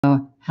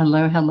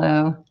Hello,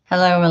 hello.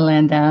 Hello,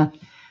 Melinda.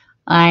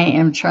 I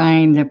am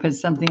trying to put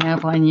something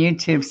up on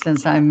YouTube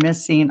since I'm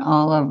missing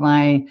all of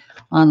my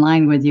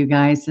online with you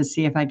guys to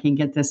see if I can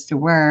get this to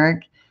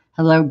work.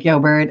 Hello,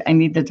 Gilbert. I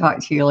need to talk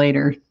to you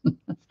later.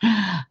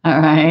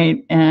 All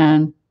right.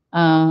 And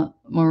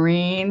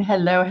Maureen,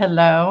 hello,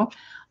 hello.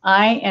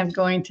 I am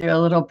going to do a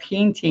little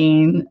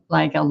painting,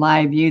 like a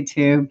live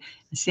YouTube,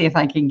 see if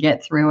I can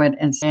get through it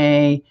and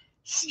stay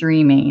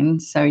streaming.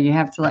 So you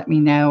have to let me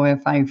know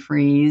if I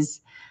freeze.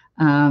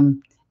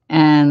 Um,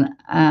 and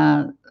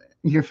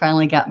you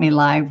finally got me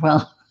live.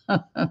 Well,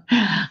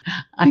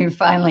 I'm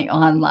finally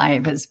on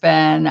live. It's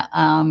been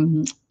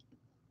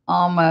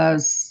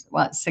almost,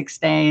 what, 6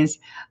 days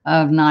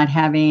of not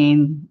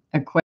having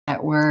equipment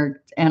that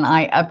worked. And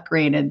I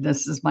upgraded.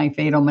 This is my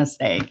fatal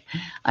mistake.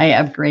 I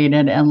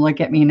upgraded, and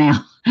look at me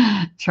now,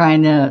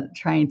 trying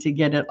to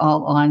get it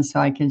all on so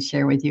I can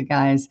share with you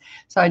guys.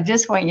 So I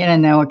just want you to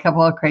know a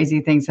couple of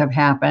crazy things have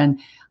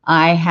happened.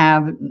 I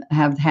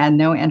have had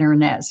no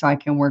internet, so I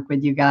can work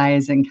with you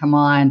guys and come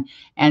on.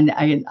 And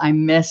I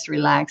missed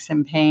Relax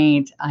and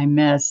Paint. I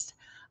missed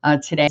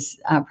today's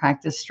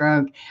practice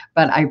stroke.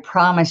 But I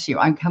promise you,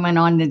 I'm coming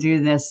on to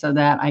do this so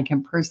that I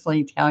can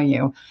personally tell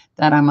you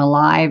that I'm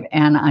alive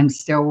and I'm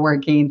still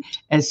working.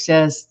 It's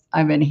just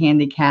I've been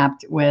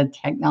handicapped with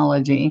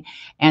technology.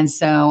 And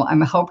so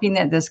I'm hoping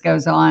that this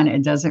goes on.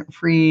 It doesn't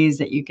freeze,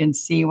 that you can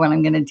see what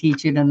I'm going to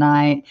teach you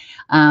tonight.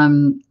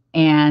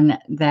 And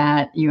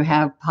that you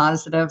have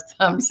positive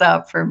thumbs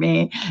up for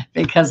me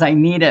because I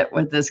need it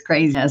with this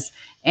craziness.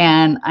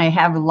 And I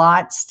have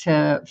lots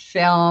to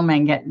film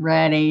and get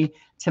ready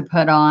to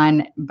put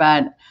on,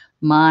 but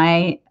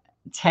my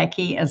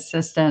techie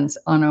assistant's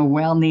on a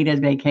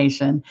well-needed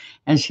vacation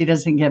and she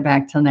doesn't get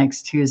back till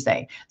next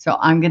Tuesday. So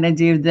I'm going to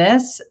do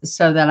this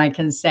so that I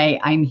can say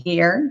I'm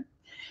here.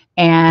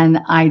 And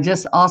I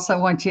just also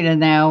want you to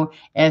know,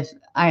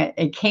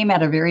 it came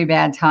at a very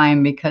bad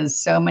time because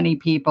so many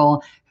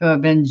people who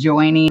have been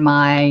joining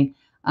my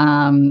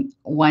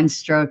One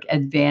Stroke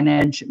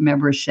Advantage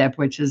membership,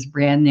 which is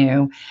brand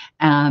new,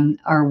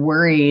 are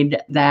worried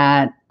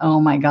that, oh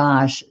my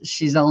gosh,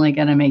 she's only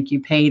going to make you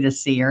pay to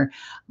see her,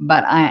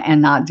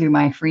 and not do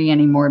my free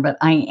anymore. But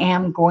I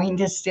am going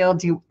to still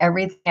do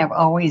everything I've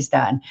always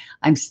done.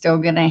 I'm still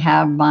going to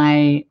have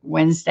my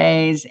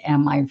Wednesdays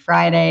and my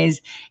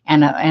Fridays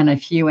and a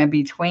few in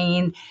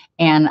between.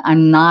 And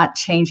I'm not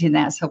changing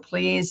that. So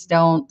please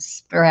don't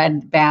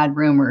spread bad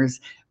rumors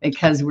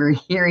because we're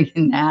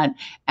hearing that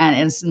and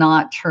it's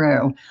not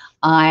true.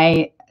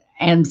 I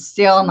am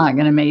still not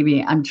going to,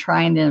 maybe I'm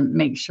trying to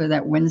make sure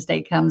that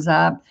Wednesday comes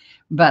up,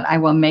 but I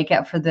will make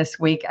up for this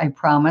week, I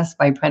promise,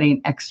 by putting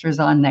extras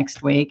on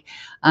next week.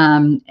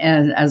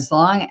 As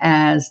long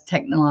as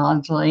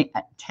technology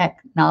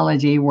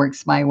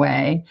works my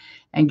way.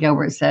 And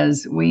Gilbert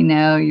says, we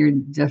know you're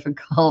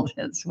difficult.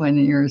 It's when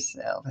you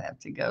yourself have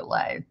to go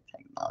live.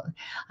 Technology.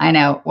 I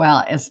know.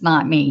 Well, it's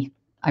not me.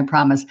 I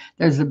promise.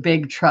 There's a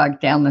big truck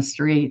down the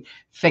street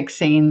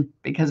fixing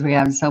because we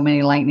have so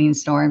many lightning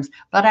storms.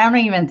 But I don't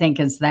even think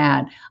it's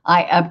that.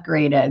 I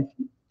upgraded.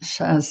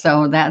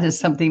 So that is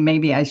something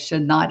maybe I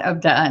should not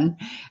have done.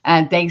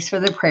 And thanks for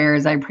the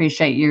prayers. I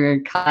appreciate your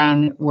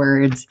kind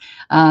words.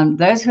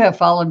 Those who have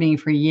followed me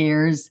for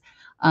years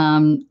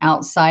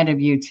outside of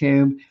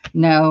YouTube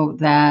know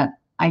that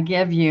I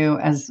give you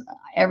as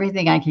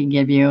everything I can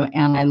give you,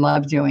 and I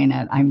love doing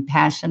it. I'm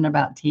passionate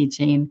about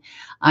teaching.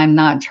 I'm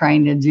not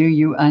trying to do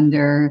you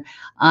under.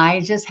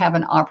 I just have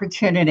an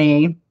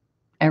opportunity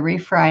every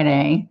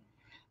Friday,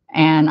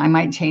 and I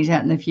might change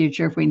that in the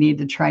future if we need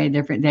to try a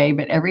different day.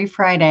 But every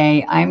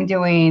Friday, I'm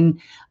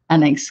doing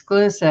an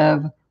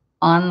exclusive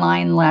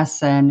online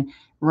lesson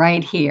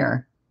right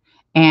here.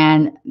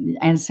 And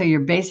so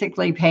you're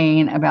basically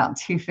paying about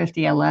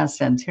 $2.50 a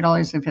lesson,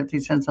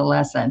 $2.50 a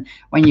lesson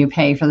when you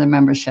pay for the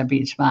membership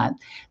each month.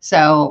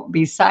 So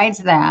besides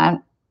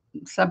that,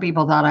 some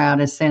people thought I ought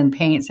to send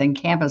paints and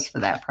canvas for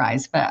that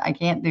price, but I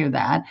can't do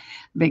that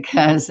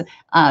because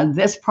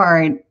this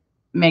part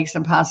makes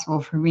it possible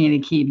for me to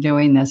keep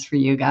doing this for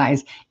you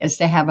guys, is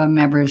to have a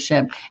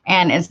membership,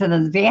 and it's an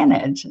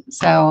advantage.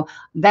 So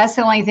that's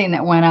the only thing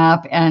that went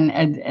up,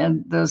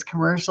 and those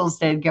commercials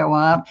did go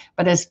up,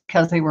 but it's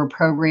because they were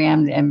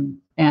programmed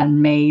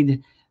and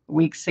made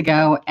weeks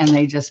ago and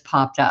they just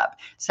popped up.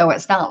 So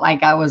it's not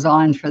like I was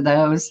on for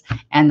those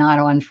and not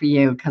on for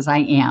you, because I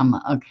am.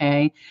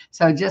 Okay.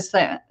 So just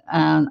that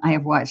I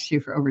have watched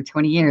you for over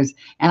 20 years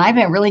and I've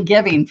been really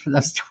giving for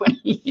those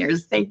 20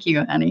 years. Thank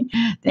you, honey.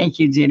 Thank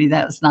you, Judy.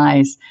 That was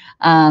nice.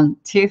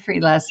 2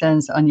 free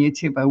lessons on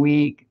YouTube a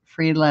week,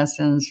 free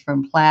lessons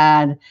from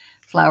Plaid,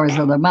 Flowers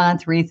of the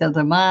Month, Wreath of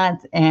the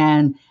Month,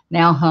 and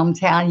now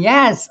Hometown.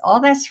 Yes, all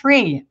that's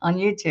free on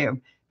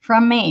YouTube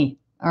from me.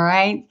 All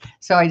right.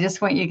 So I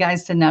just want you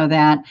guys to know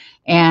that.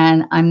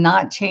 And I'm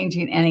not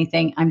changing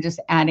anything. I'm just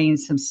adding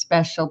some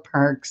special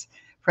perks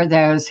for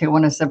those who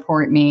want to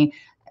support me,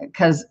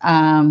 because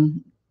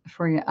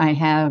I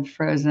have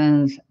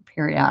frozen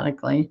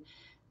periodically.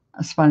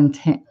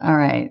 All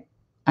right.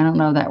 I don't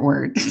know that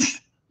word.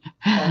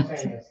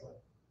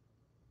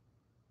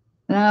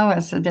 No,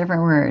 it's a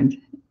different word.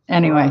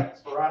 Anyway,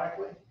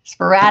 Sporadically?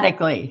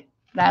 sporadically.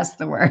 That's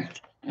the word.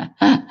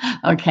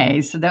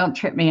 Okay, so don't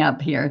trip me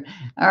up here.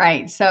 All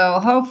right, so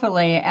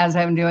hopefully, as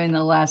I'm doing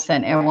the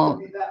lesson, it I could won't.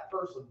 be that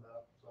person though.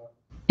 So.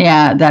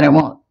 Yeah, that it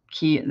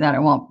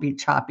won't be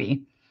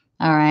choppy.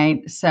 All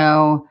right.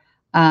 So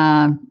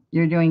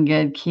you're doing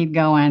good. Keep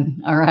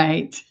going. All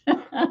right.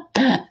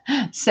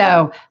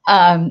 So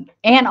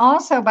and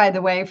also by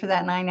the way, for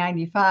that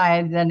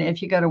 9.95, then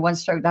if you go to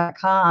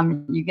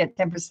onestroke.com, you get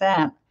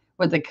 10%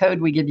 with the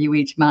code we give you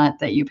each month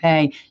that you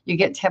pay. You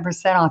get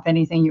 10% off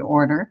anything you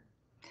order.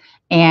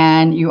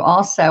 And you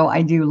also,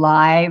 I do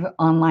live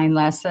online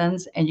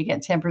lessons and you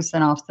get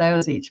 10% off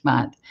those each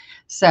month.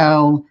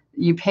 So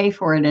you pay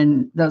for it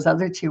in those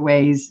other two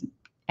ways.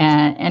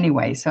 And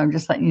anyway, so I'm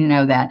just letting you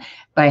know that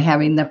by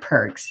having the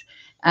perks.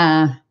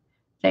 Uh,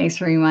 Thanks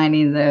for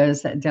reminding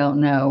those that don't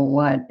know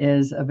what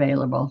is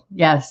available.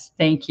 Yes,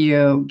 thank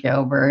you,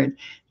 Gilbert.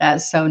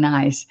 That's so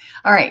nice.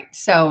 All right,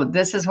 so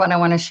this is what I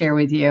want to share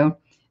with you.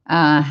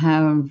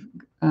 Have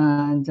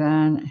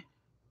done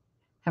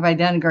have I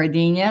done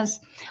gardenias?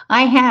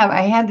 I have.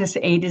 I had this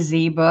A to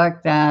Z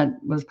book that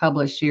was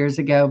published years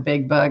ago,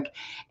 big book,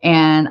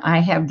 and I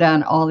have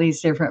done all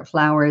these different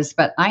flowers,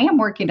 but I am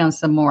working on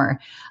some more.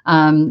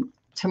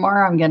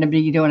 Tomorrow, I'm going to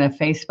be doing a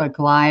Facebook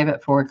Live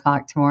at 4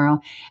 o'clock tomorrow.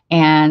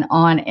 And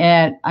on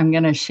it, I'm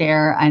going to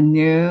share a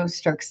new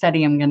stroke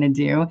study I'm going to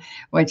do,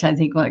 which I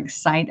think will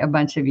excite a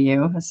bunch of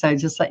you. So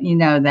just letting you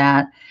know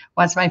that.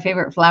 What's my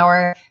favorite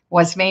flower?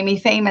 What's made me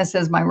famous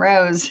is my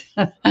rose.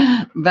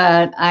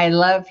 But I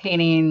love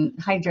painting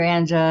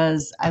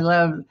hydrangeas. I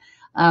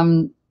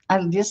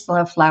just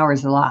love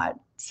flowers a lot.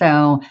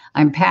 So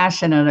I'm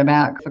passionate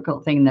about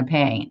difficult thing to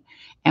paint.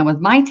 And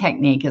with my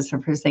technique, it's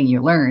the first thing you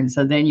learn.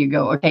 So then you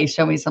go, okay,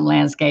 show me some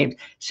landscapes,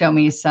 show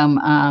me some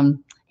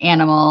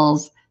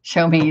animals,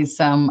 show me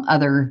some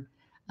other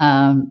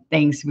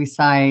things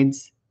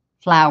besides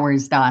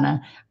flowers,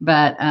 Donna.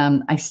 But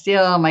I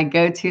still, my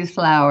go-to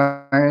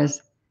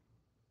flowers,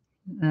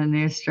 the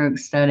new stroke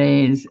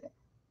studies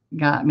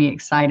got me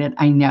excited.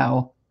 I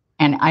know.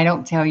 And I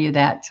don't tell you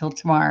that till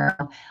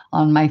tomorrow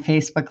on my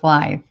Facebook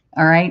Live.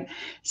 All right.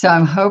 So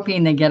I'm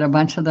hoping to get a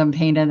bunch of them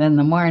painted in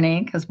the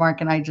morning because Mark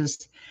and I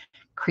just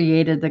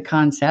created the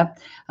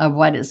concept of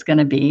what it's going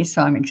to be.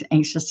 So I'm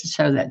anxious to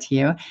show that to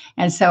you.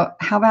 And so,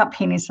 how about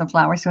painting some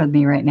flowers with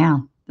me right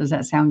now? Does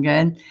that sound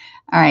good?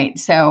 All right.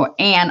 So,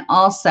 and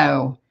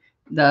also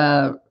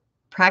the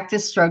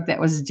practice stroke that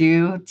was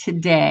due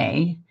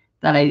today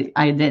that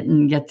I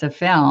didn't get to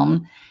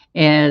film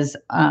is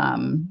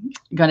going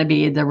to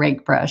be the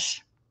rake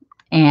brush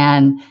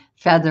and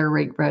feather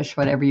rake brush,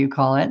 whatever you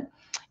call it,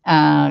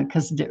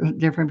 because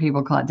different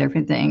people call it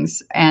different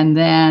things. And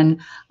then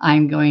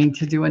I'm going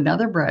to do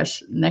another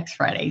brush next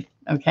Friday.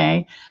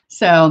 Okay.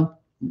 So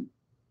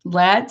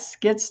let's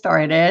get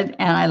started.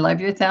 And I love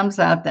your thumbs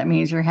up. That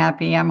means you're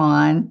happy I'm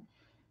on.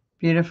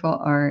 Beautiful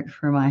art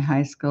for my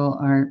high school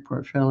art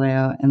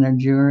portfolio, and the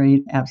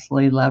jury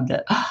absolutely loved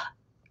it.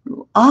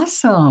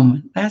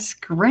 Awesome. That's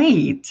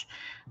great.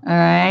 All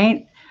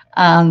right.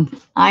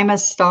 I'm a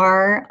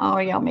star. Oh,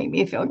 y'all make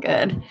me feel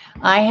good.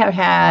 I have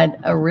had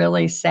a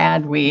really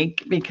sad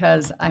week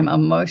because I'm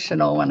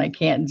emotional when I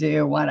can't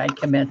do what I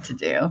commit to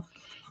do.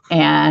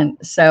 And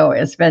so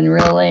it's been a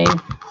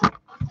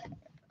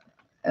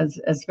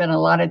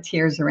lot of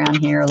tears around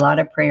here, a lot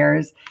of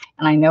prayers.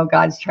 And I know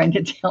God's trying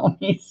to tell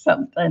me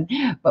something.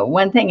 But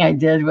one thing I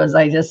did was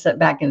I just sat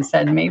back and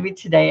said, maybe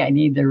today I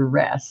need to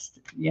rest,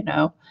 you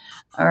know?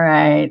 All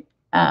right.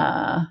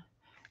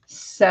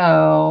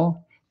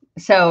 So,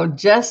 so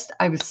just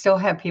I would still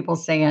have people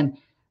saying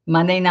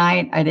Monday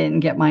night I didn't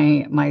get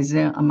my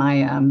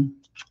Zoom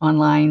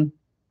online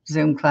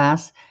Zoom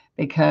class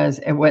because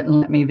it wouldn't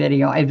let me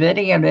video. I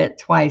videoed it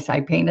twice.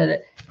 I painted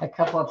it a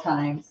couple of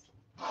times.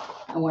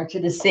 I want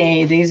you to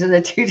see these are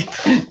the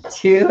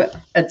two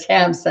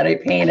attempts that I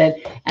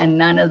painted, and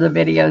none of the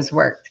videos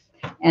worked.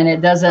 And it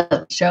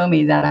doesn't show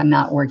me that I'm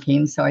not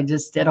working, so I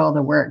just did all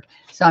the work.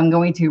 So I'm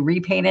going to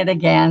repaint it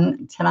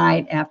again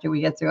tonight after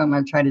we get through. I'm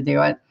going to try to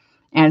do it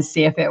and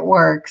see if it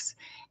works,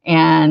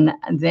 and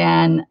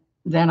then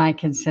I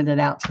can send it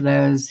out to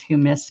those who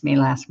missed me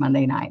last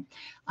Monday night.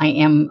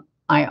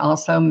 I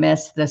also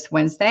missed this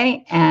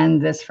Wednesday and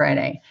this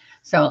Friday.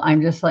 So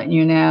I'm just letting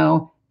you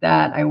know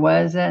that I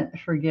wasn't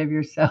forgive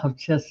yourself,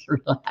 just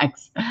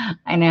relax.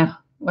 I know.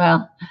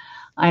 Well,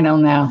 I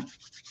don't know.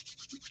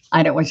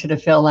 I don't want you to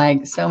feel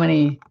like so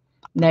many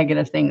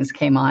negative things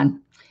came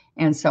on.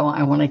 And so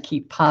I want to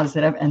keep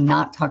positive and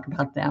not talk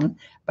about them,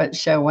 but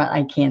show what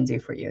I can do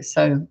for you.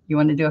 So you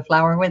want to do a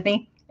flower with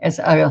me? It's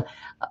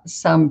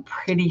some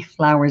pretty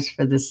flowers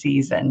for the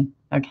season.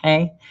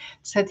 Okay.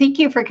 So thank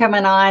you for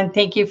coming on.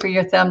 Thank you for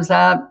your thumbs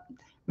up.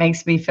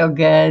 Makes me feel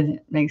good.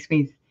 Makes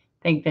me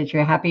think that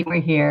you're happy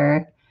we're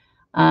here.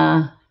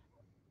 3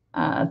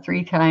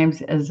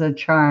 times is a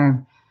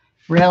charm.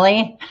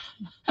 Really?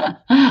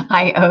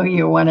 I owe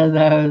you one of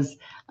those,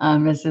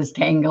 Mrs.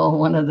 Tangle,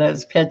 one of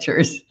those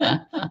pictures.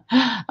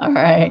 All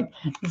right.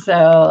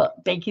 So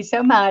thank you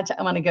so much.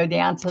 I'm going to go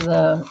down to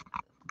the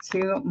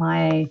to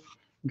my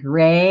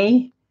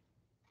gray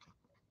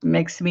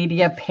mixed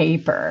media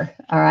paper.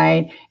 All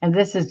right. And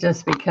this is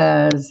just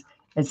because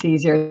it's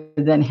easier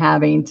than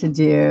having to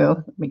do,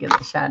 let me get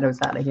the shadows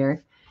out of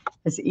here.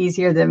 It's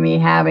easier than me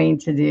having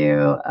to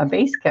do a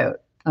base coat.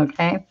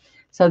 Okay.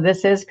 So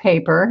this is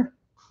paper,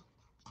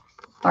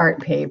 art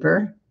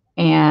paper.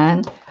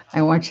 And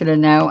I want you to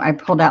know I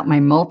pulled out my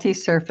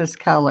multi-surface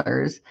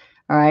colors.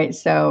 All right.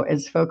 So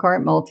it's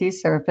FolkArt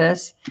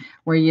multi-surface.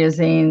 We're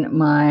using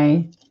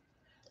my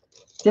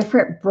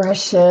different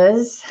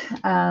brushes.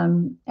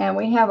 And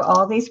we have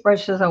all these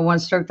brushes on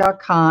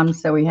onestroke.com.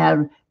 So we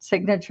have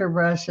signature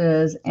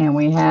brushes and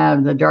we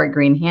have the dark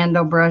green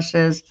handle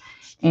brushes.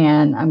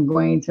 And I'm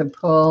going to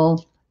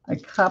pull a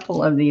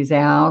couple of these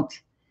out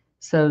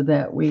so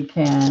that we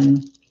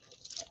can,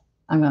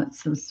 I got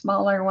some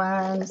smaller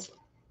ones.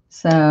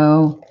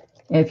 So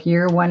if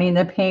you're wanting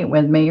to paint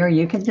with me, or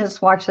you can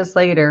just watch this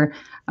later,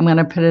 I'm going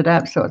to put it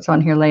up so it's on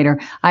here later.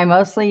 I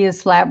mostly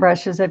use flat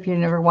brushes if you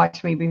never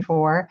watched me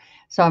before.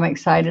 So I'm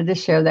excited to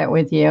share that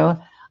with you.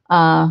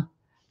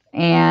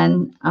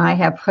 And I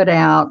have put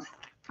out,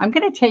 I'm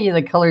going to tell you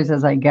the colors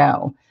as I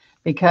go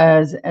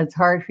because it's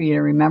hard for you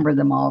to remember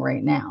them all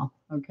right now.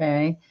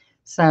 Okay.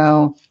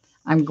 So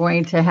I'm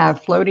going to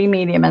have floaty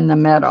medium in the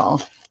middle.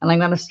 And I'm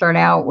going to start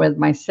out with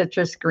my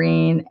citrus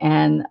green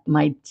and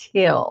my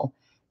teal.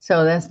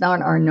 So that's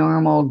not our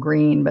normal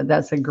green, but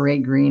that's a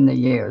great green to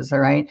use. All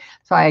right.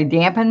 So I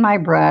dampen my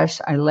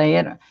brush. I lay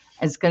it.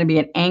 It's going to be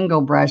an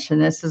angle brush,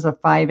 and this is a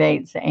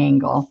 5/8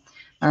 angle.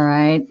 All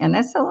right. And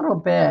that's a little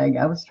big.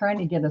 I was trying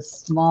to get a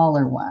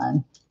smaller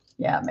one.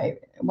 Yeah, maybe.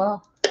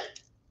 Well,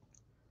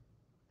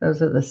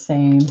 those are the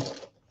same.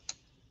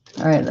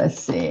 All right. Let's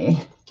see.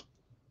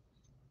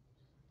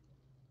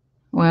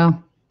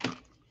 Well,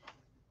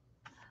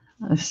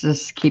 let's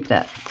just keep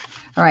that.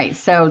 All right.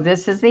 So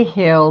this is the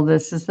heel.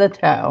 This is the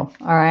toe.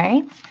 All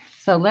right.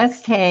 So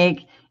let's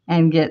take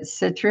and get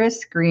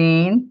citrus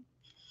green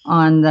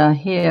on the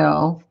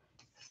heel.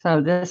 So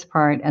this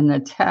part, and the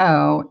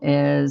toe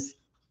is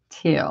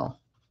teal,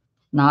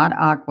 not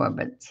aqua,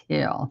 but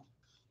teal.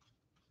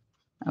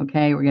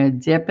 Okay, we're going to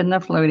dip in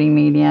the floating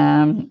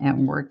medium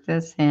and work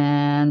this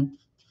in.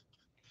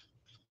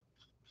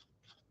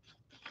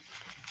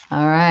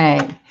 All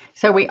right.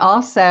 So we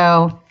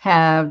also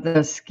have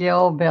the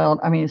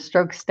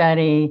stroke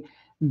study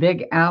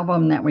big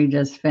album that we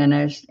just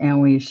finished,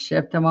 and we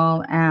shipped them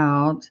all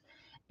out.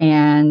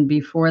 And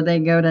before they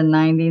go to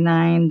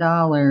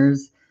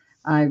 $99,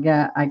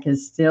 I can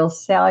still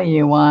sell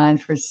you one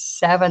for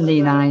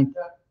 $79.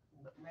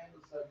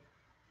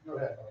 Go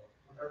ahead,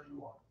 whatever you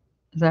want.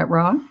 Is that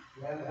wrong?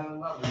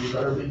 You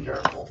better be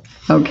careful.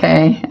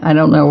 Okay. I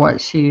don't know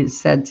what she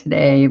said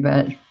today,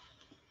 but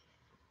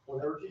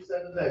Whatever she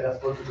said today,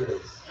 that's what it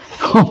is.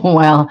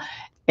 well,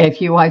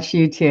 if you watch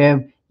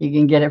YouTube, you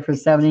can get it for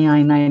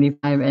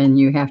 $79.95, and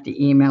you have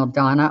to email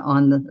Donna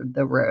on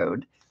the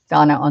road,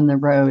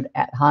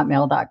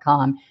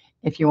 donnaontheroad@hotmail.com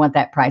if you want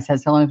that price.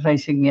 That's the only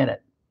place you can get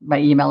it, by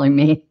emailing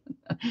me.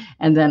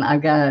 And then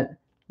I've got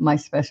my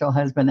special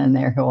husband in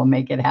there who will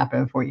make it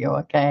happen for you.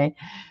 Okay.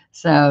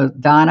 So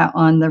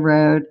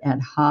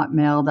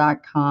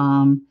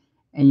donnaontheroad@hotmail.com,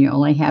 and you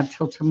only have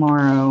till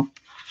tomorrow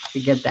to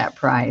get that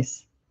price.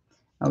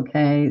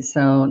 Okay,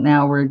 so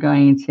now I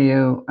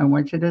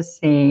want you to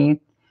see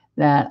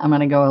that I'm going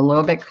to go a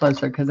little bit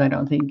closer because I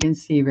don't think you can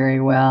see very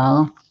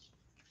well.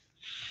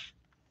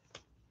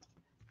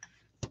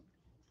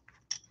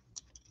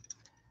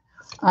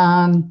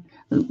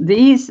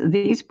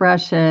 These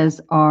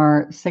brushes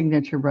are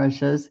signature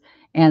brushes,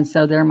 and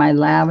so they're my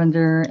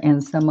lavender,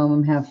 and some of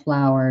them have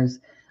flowers.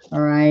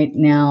 All right,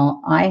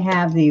 now I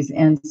have these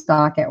in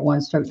stock at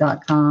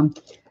onestroke.com.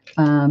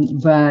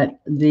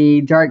 But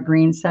the dark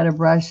green set of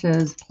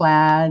brushes,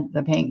 Plaid,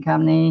 the paint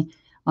company,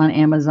 on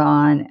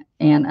Amazon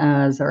and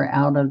us, are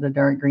out of the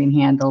dark green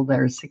handle.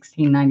 They're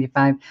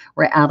 $16.95.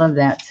 We're out of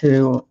that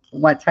to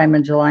what time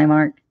in July,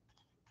 Mark?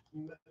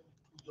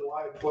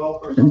 July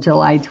 12th or something.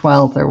 July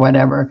 12th or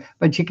whatever.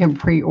 But you can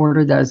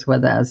pre-order those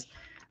with us.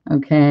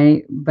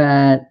 Okay,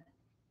 but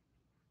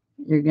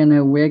you're going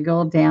to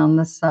wiggle down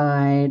the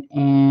side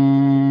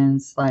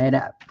and slide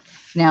up.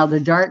 Now, the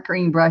dark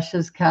green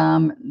brushes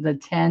come, the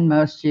 10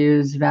 most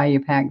used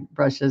value pack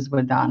brushes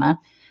with Donna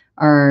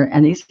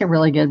and these are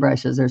really good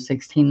brushes. They're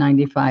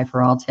 $16.95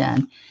 for all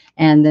 10.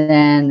 And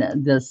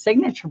then the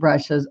signature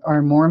brushes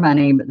are more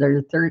money, but there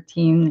are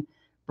 13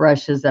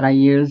 brushes that I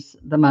use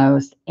the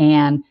most,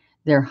 and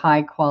they're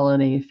high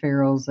quality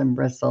ferrules and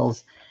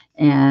bristles.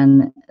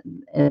 And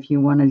if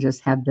you want to just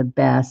have the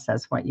best,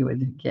 that's what you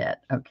would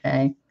get.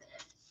 Okay.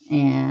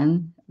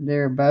 And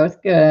they're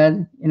both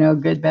good,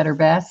 good, better,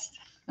 best.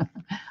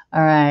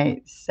 All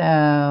right.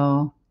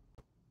 So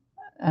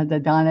the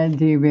Donna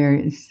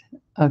Dewberry's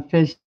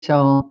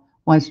official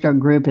One Stroke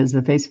group is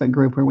the Facebook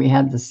group where we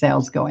have the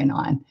sales going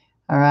on.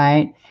 All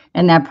right.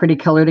 And that pretty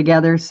color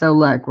together. So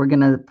look, we're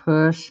going to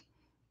push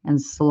and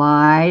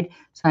slide.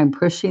 So I'm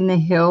pushing the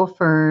heel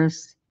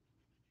first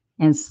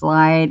and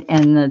slide,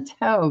 and the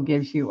toe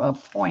gives you a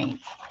point.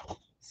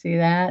 See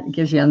that? It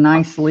gives you a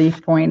nice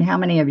leaf point. How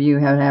many of you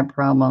have had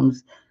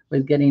problems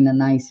with getting a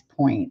nice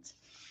point?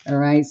 All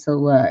right, so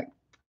look,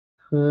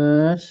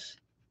 push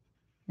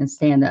and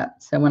stand up.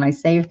 So when I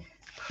say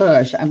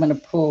push, I'm going to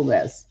pull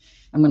this.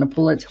 I'm going to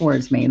pull it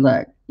towards me.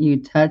 Look,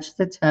 you touch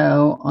the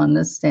toe on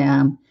the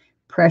stem,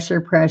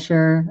 pressure,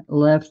 pressure,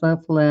 lift,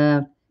 lift,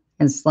 lift,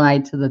 and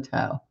slide to the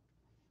toe.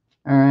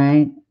 All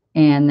right,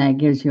 and that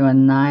gives you a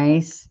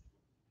nice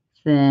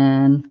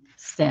thin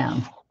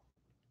stem,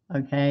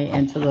 okay,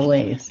 into the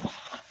leaves.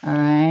 All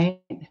right,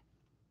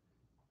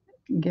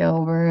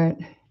 Gilbert.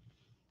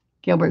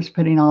 Gilbert's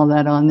putting all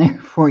that on there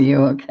for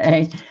you,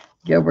 okay?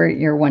 Gilbert,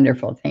 you're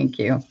wonderful. Thank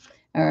you.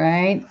 All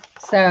right.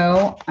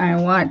 So I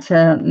want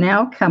to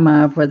now come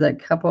up with a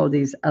couple of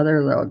these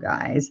other little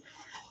guys.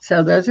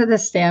 So those are the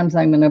stems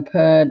I'm going to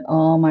put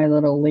all my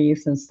little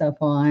leaves and stuff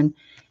on.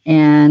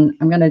 And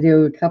I'm going to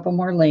do a couple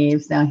more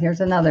leaves. Now,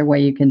 here's another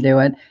way you can do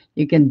it.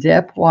 You can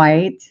dip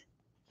white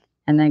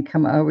and then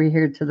come over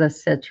here to the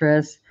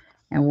citrus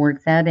and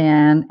work that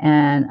in,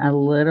 and a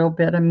little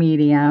bit of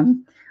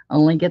medium.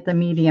 Only get the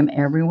medium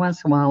every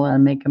once in a while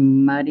and make a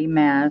muddy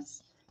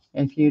mess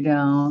if you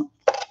don't.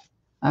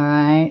 All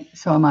right,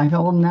 so am I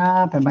holding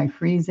up? Am I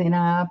freezing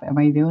up? Am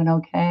I doing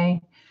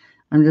okay?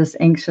 I'm just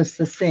anxious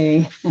to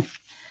see.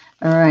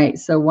 All right,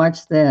 so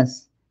watch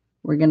this.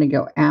 We're going to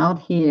go out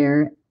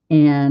here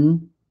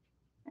and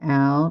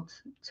out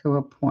to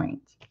a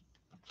point.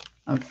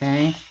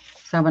 Okay,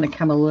 so I'm going to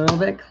come a little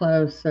bit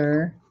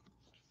closer.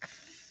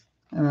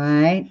 All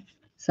right,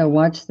 so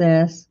watch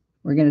this.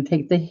 We're going to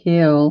take the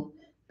heel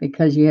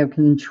because you have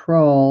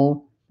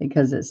control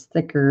because it's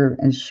thicker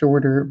and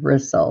shorter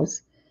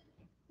bristles.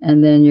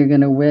 And then you're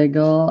going to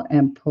wiggle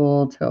and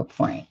pull to a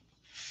point.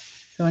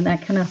 So isn't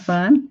that kind of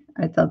fun?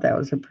 I thought that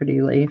was a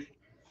pretty leaf.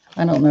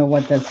 I don't know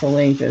what this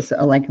leaf is,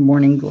 like a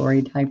morning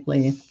glory type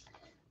leaf.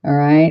 All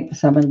right,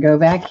 so I'm going to go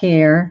back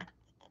here.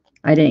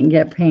 I didn't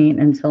get paint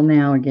until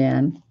now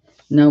again.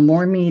 No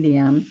more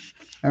medium.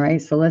 All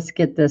right, so let's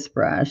get this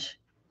brush.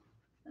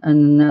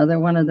 Another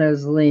one of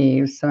those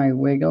leaves. So I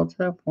wiggle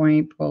to a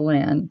point, pull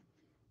in,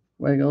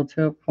 wiggle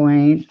to a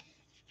point,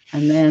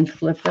 and then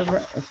flip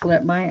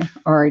my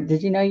art.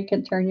 Did you know you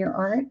can turn your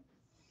art?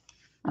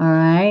 All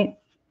right.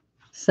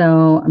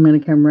 So I'm going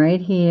to come right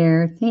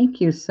here.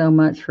 Thank you so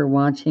much for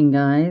watching,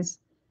 guys.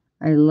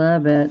 I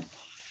love it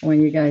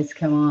when you guys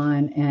come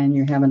on and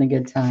you're having a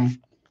good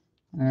time.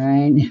 All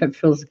right. It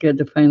feels good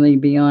to finally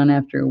be on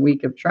after a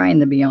week of trying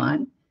to be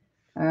on.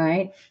 All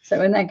right. So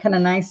isn't that kind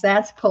of nice?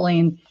 That's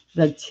pulling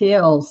the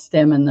teal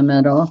stem in the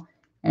middle.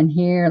 And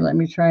here, let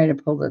me try to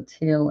pull the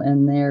teal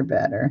in there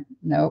better.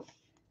 Nope.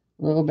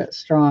 A little bit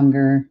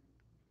stronger.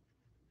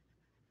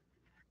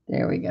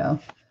 There we go.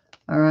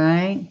 All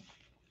right.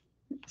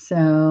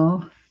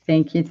 So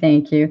thank you.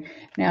 Thank you.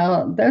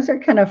 Now, those are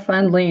kind of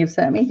fun leaves.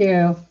 I'm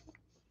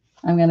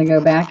going to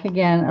go back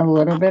again, a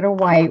little bit of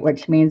white,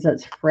 which means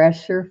it's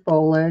fresher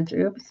foliage.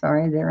 Oops,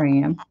 sorry, there I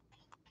am.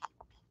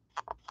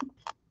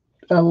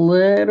 A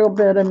little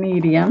bit of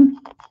medium.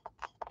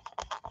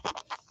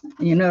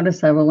 You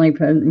notice I've only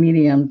put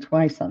medium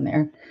twice on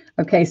there.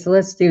 Okay, so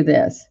let's do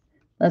this.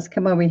 Let's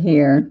come over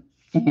here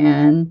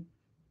and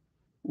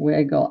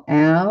wiggle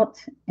out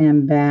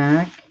and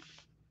back,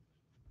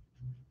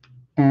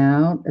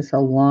 out. It's a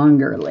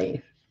longer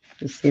leaf.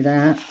 You see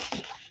that?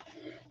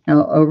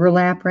 Now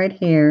overlap right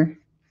here,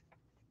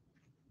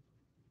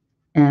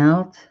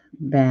 out,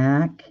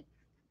 back,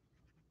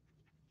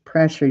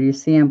 pressure. You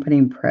see I'm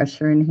putting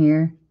pressure in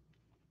here,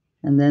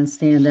 and then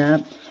stand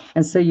up.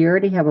 And so you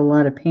already have a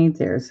lot of paint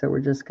there, so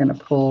we're just going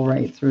to pull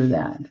right through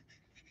that.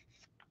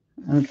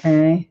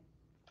 Okay.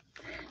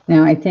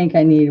 Now I think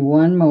I need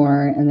one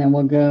more, and then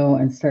we'll go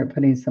and start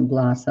putting some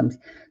blossoms.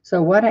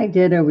 So what I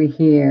did over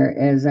here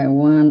is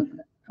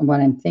what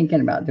I'm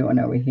thinking about doing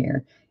over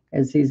here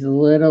is these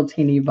little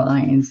teeny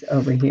vines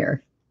over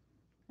here.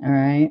 All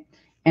right.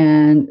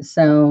 And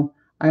so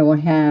I will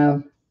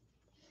have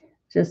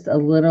just a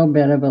little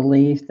bit of a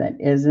leaf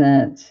that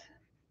isn't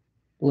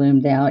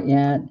bloomed out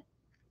yet.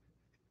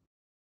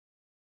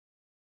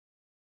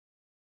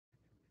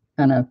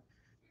 Kind of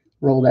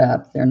rolled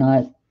up. They're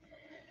not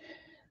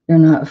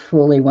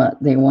fully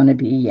what they want to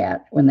be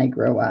yet when they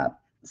grow up.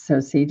 So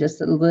see, just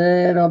a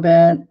little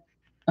bit.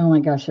 Oh my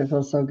gosh, it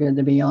feels so good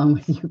to be on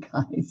with you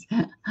guys.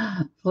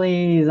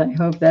 Please, I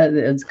hope that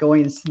it's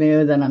going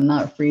smooth and I'm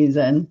not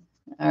freezing.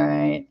 All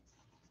right.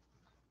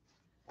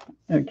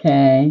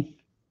 Okay.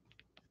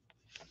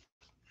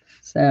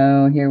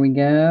 So here we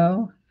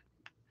go.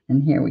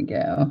 And here we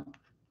go.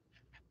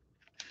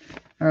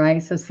 All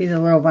right, so see the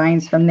little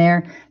vines from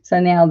there?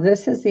 So now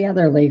this is the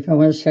other leaf. I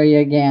want to show you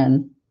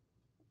again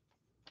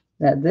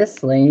that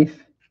this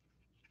leaf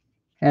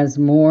has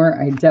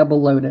more. I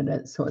double loaded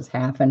it, so it's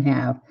half and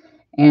half.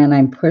 And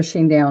I'm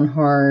pushing down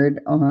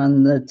hard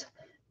on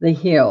the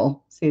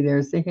heel. See,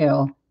 there's the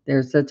heel.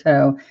 There's the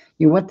toe.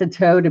 You want the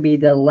toe to be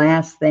the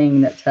last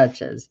thing that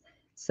touches.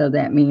 So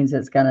that means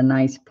it's got a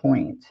nice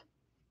point.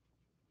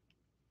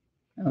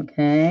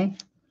 Okay.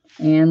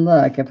 And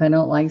look, if I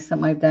don't like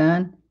something I've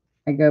done,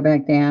 I go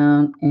back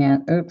down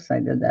and, oops, I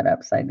did that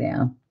upside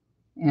down.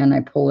 and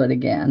I pull it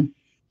again.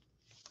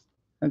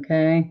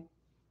 Okay.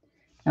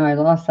 Now I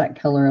lost that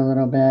color a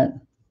little bit,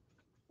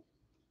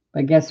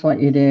 but guess what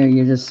you do?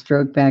 You just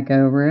stroke back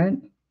over it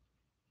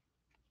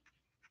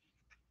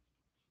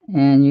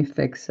and you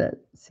fix it.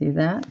 See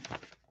that?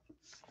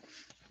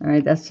 All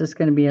right, that's just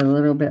going to be a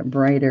little bit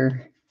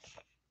brighter.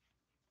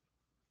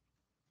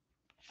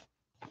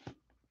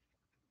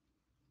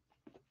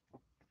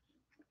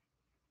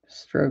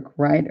 Stroke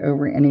right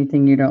over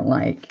anything you don't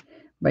like,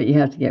 but you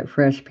have to get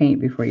fresh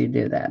paint before you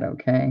do that,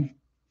 okay?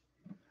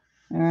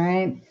 All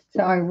right,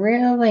 so I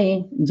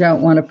really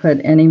don't want to put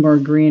any more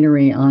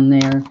greenery on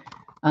there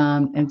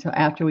until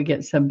after we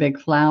get some big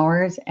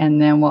flowers,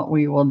 and then what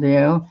we will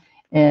do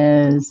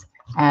is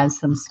add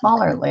some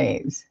smaller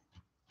leaves.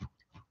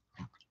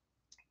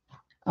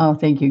 Oh,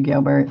 thank you,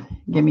 Gilbert.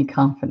 Give me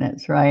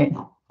confidence, right?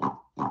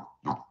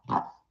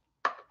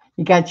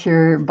 You got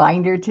your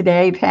binder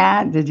today,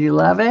 Pat? Did you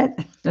love it?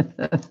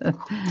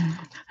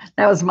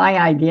 That was my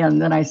idea,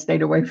 and then I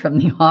stayed away from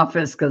the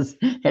office because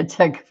it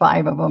took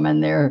 5 of them,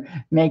 and they're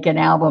making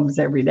albums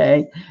every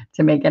day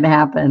to make it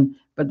happen.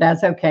 But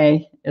that's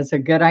okay. It's a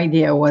good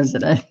idea,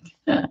 wasn't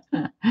it?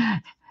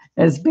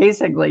 It's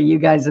basically you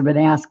guys have been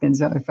asking,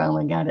 so I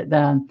finally got it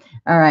done.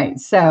 All right,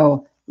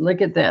 so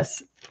look at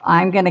this.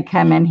 I'm going to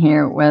come in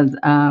here with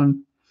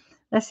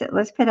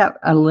let's put up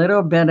a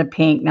little bit of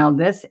pink. Now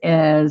this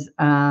is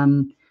a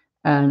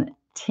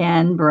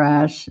 10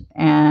 brush,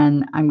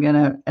 and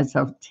it's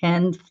a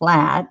 10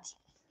 flat,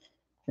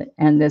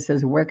 and this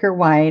is wicker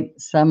white,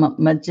 some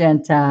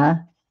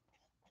magenta,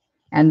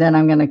 and then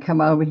I'm gonna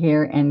come over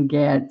here and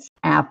get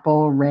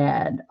apple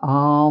red,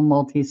 all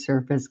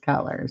multi-surface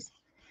colors.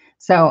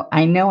 So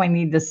I know I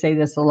need to say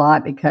this a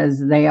lot because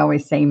they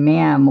always say,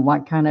 ma'am,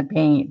 what kind of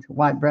paint,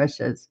 what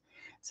brushes?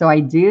 So I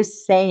do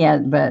say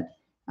it, but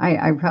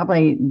I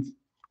probably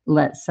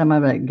let some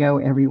of it go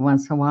every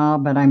once in a while,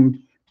 but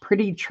I'm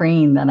pretty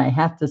trained that I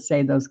have to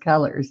say those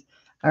colors.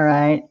 All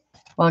right.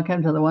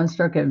 Welcome to the One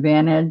Stroke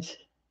Advantage.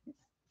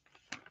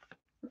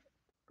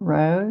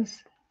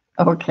 Rose.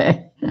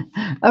 Okay.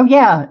 Oh,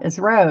 yeah, it's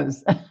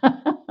Rose.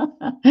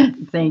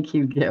 Thank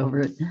you,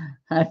 Gilbert.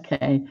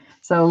 Okay.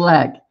 So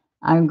look,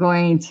 I'm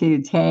going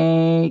to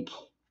take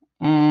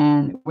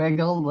and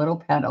wiggle little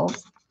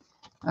petals.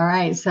 All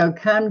right. So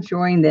come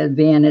join the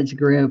Advantage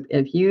group.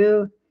 If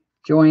you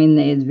join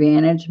the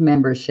Advantage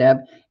membership,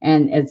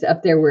 and it's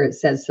up there where it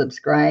says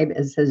subscribe,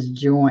 it says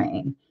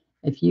join.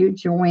 If you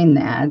join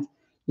that,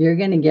 you're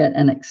going to get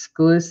an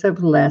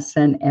exclusive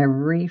lesson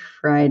every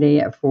Friday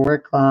at 4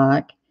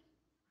 o'clock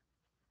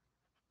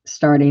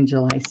starting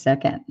July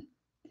 2nd.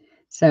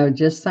 So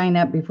just sign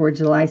up before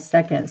July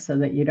 2nd so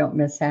that you don't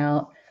miss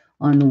out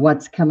on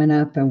what's coming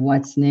up and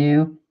what's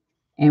new.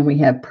 And we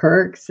have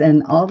perks,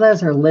 and all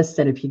those are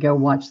listed if you go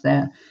watch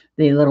the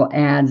little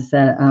ads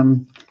that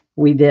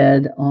we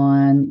did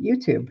on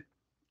YouTube.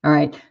 All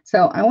right,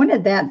 so I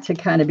wanted that to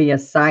kind of be a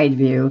side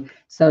view.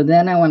 So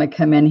then I want to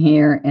come in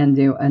here and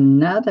do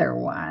another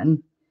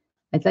one.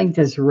 I think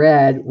this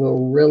red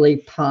will really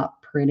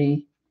pop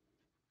pretty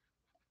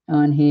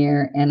on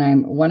here.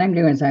 And what I'm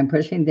doing is I'm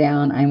pushing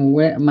down.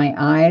 My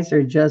eyes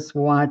are just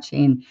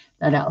watching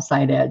that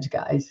outside edge,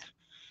 guys.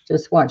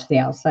 Just watch the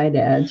outside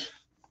edge.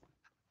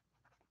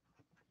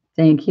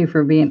 Thank you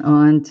for being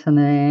on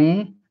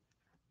today.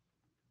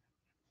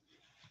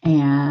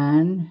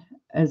 And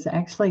it's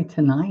actually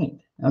tonight.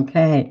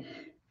 Okay.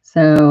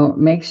 So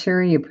make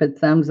sure you put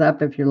thumbs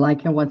up if you're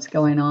liking what's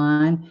going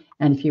on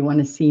and if you want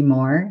to see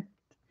more.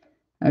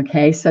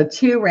 Okay, so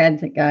 2 red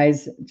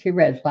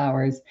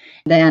flowers.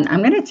 Then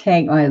I'm going to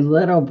take my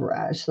little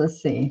brush. Let's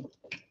see.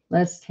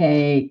 Let's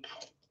take,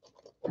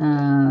 there's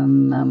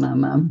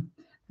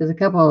a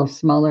couple of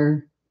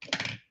smaller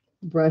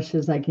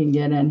brushes I can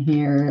get in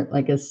here,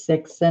 like a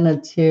 6 and a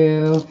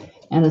 2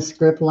 and a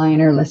script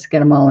liner. Let's get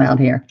them all out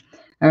here.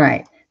 All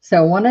right.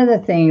 So one of the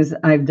things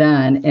I've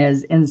done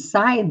is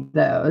inside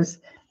those,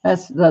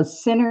 that's the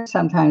center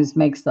sometimes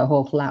makes the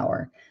whole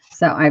flower.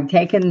 So I've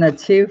taken the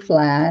 2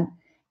 flat,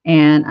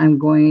 and I'm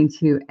going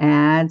to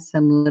add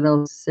some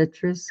little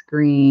citrus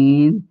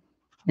green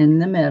in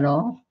the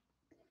middle,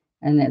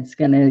 and it's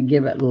going to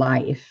give it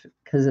life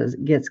because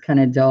it gets kind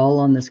of dull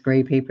on this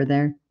gray paper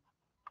there.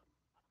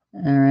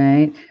 All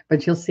right,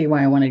 but you'll see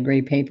why I wanted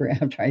gray paper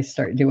after I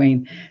start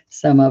doing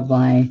some of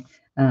my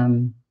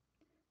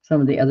some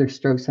of the other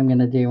strokes I'm going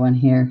to do on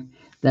here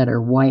that are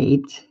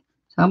white.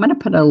 So I'm going to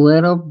put a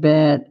little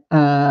bit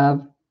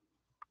of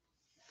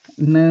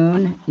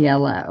moon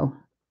yellow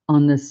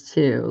on this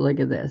too. Look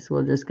at this.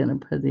 We're just going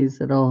to put these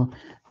little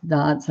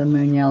dots of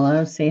moon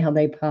yellow. See how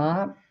they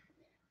pop?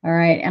 All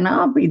right, and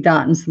I'll be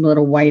dotting some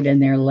little white in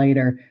there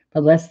later,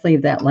 but let's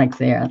leave that like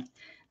that.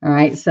 All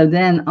right, so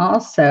then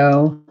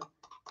also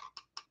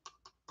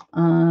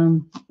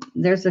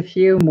there's a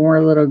few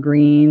more little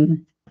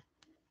green.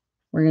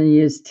 We're going to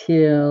use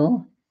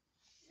teal.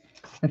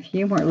 A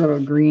few more little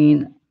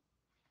green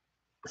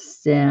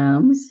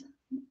stems.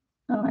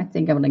 Oh, I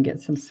think I'm going to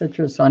get some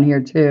citrus on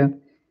here too.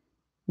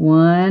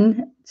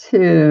 1,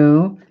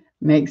 2,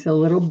 makes a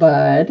little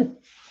bud.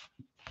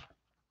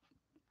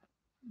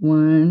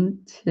 1,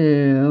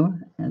 2,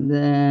 and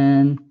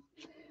then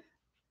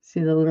see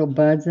the little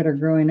buds that are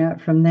growing up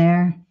from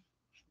there?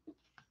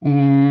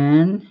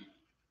 And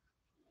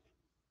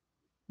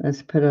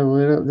let's put a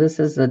little, this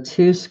is a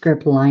 2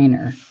 script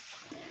liner.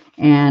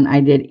 And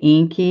I did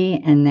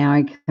inky, and now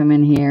I come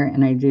in here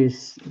and I do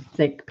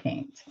thick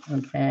paint,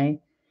 okay?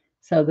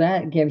 So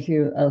that gives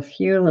you a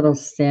few little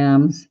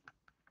stems.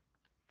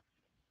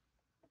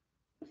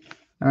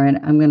 All right,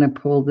 I'm going to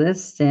pull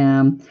this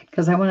stem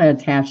because I want to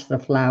attach the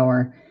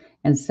flower.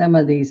 And some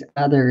of these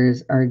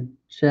others are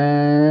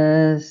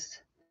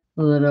just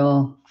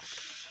little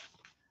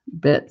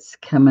bits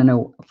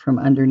coming from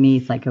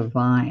underneath like a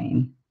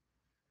vine.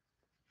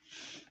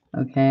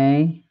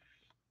 Okay.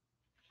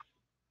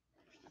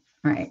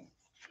 All right.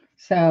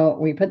 So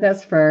we put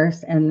this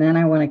first, and then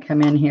I want to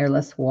come in here.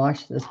 Let's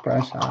wash this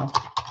brush off.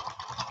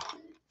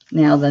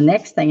 Now the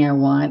next thing I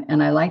want,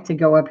 and I like to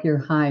go up here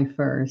high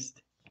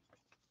first.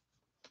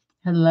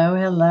 Hello,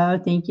 hello.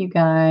 Thank you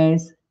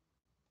guys.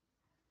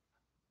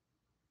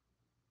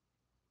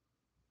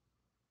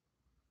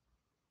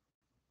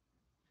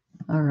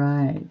 All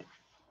right.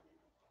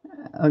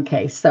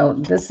 Okay, so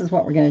this is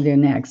what we're going to do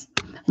next.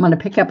 I'm going to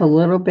pick up a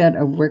little bit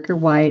of wicker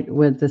white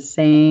with the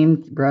same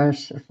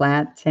brush,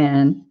 flat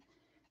 10,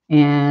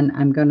 and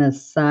I'm going to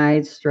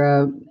side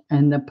stroke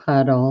in the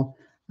puddle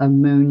of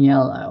moon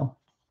yellow.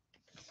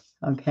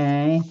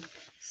 Okay,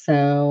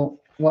 so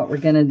what we're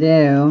going to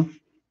do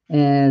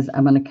is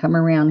I'm going to come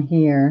around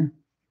here.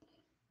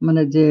 I'm going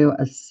to do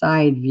a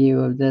side view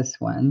of this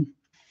one.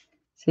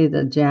 See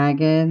the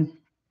jagged?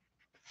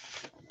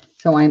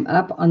 So I'm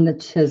up on the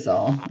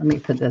chisel. Let me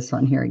put this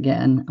on here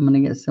again. I'm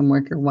going to get some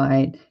wicker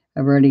white.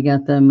 I've already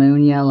got the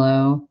moon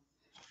yellow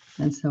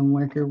and some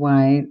wicker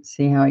white.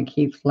 See how I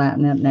keep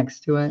flattening it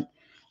next to it?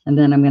 And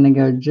then I'm going to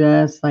go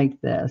just like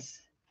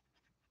this.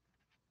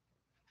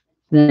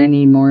 Then I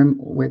need more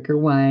wicker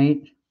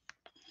white.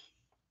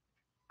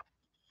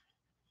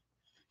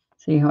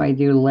 See how I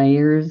do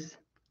layers?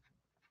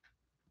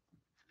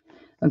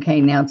 Okay,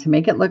 now to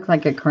make it look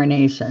like a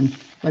carnation,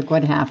 look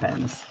what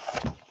happens.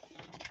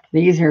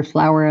 These are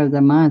flower of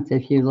the month.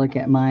 If you look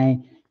at my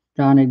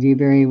Donna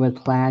Dewberry with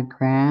plaid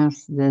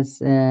crafts,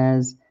 this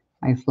is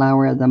my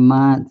flower of the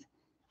month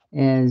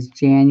is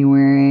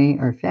January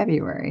or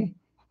February.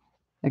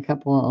 A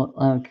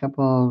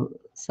couple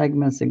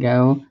segments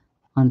ago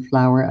on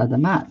flower of the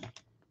month.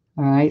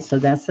 All right, so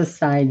that's a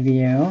side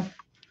view.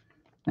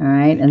 All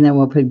right, and then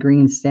we'll put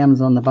green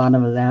stems on the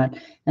bottom of that.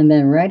 And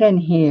then right in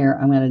here,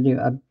 I'm going to do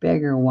a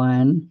bigger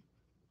one.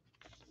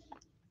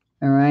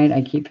 All right,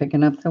 I keep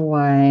picking up the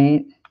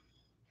white.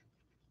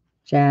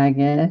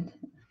 Jagged.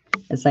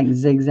 It's like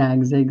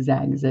zigzag,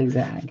 zigzag,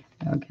 zigzag.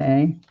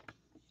 Okay.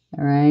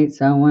 All right.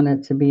 So I want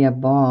it to be a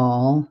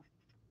ball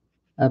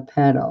of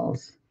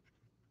petals.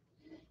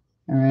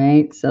 All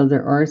right. So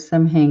there are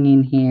some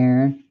hanging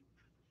here.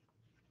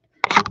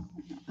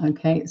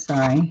 Okay.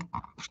 Sorry.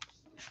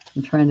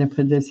 I'm trying to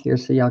put this here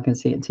so y'all can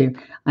see it too.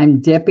 I'm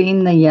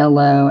dipping the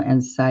yellow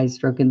and side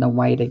stroking the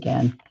white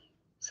again.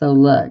 So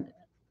look.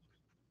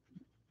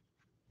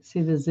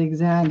 See the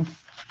zigzag?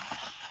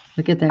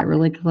 Look at that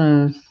really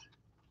close.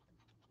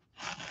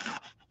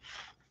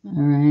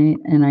 All right,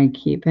 and I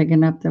keep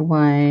picking up the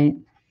white.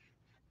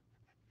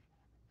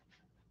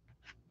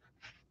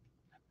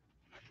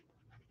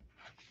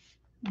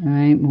 All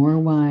right, more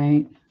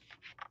white.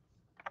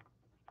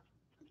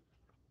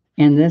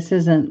 And this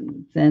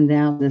isn't thinned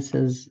out. This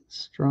is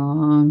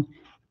strong,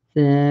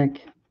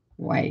 thick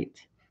white.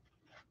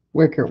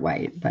 Wicker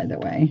white, by the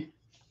way.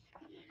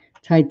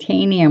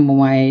 Titanium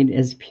white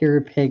is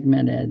pure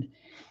pigmented.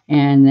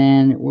 And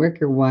then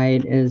wicker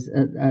white is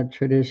a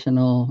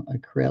traditional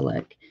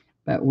acrylic,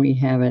 but we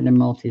have it in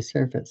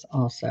multi-surface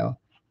also.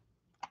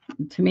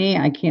 To me,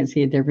 I can't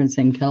see a difference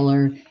in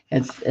color.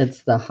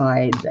 It's the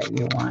hide that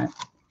you want.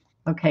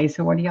 Okay,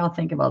 so what do y'all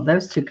think about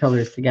those two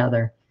colors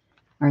together?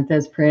 Aren't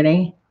those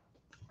pretty?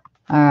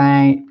 All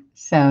right,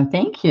 so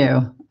thank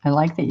you. I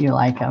like that you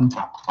like them.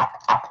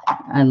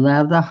 I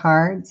love the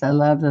hearts. I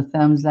love the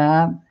thumbs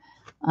up.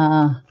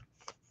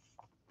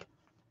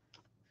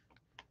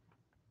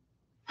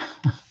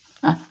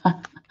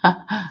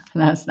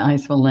 That's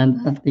nice,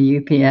 Melinda. The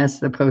UPS,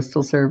 the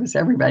Postal Service,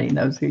 everybody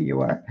knows who you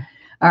are.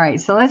 All right,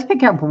 so let's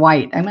pick up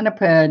white. I'm going to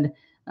put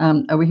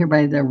over here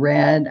by the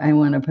red, I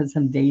want to put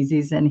some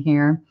daisies in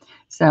here.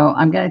 So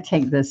I'm going to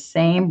take the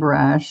same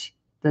brush,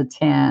 the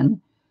 10,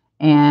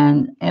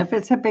 and if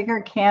it's a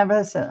bigger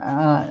canvas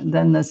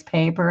than this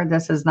paper,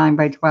 this is 9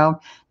 by 12,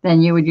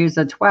 then you would use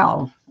a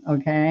 12,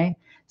 okay?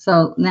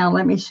 So now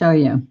let me show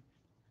you.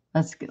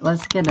 Let's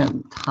get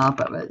on top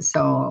of it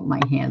so my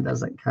hand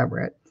doesn't cover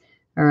it.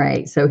 All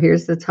right, so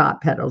here's the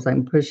top petals.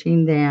 I'm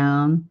pushing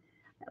down.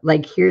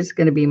 Like here's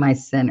going to be my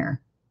center,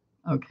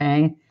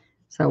 okay?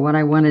 So what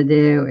I want to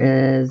do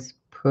is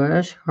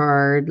push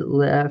hard,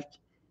 lift,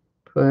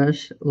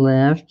 push,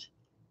 lift,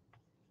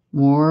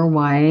 more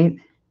white.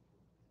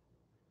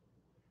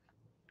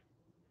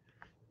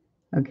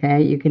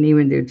 Okay, you can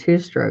even do 2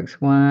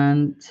 strokes.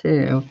 1,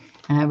 2.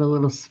 I have a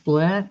little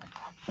split.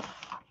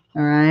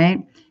 All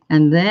right.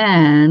 And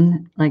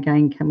then, like, I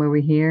can come over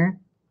here.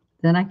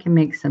 Then I can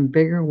make some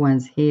bigger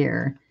ones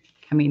here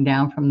coming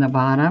down from the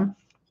bottom.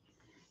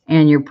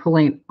 And you're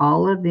pulling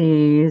all of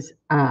these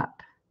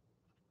up.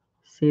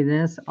 See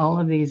this? All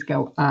of these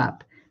go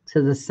up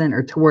to the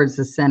center, towards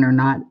the center,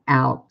 not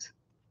out.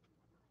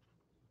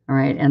 All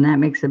right, and that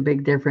makes a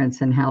big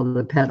difference in how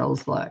the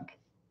petals look,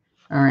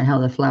 or how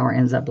the flower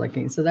ends up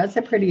looking. So that's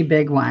a pretty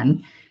big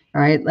one.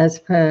 All right, let's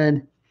put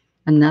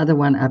another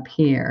one up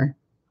here.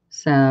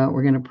 So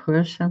we're going to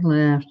push and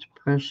lift,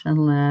 push and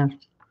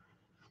lift.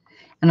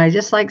 And I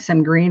just like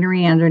some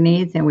greenery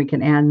underneath, and we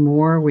can add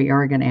more. We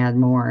are going to add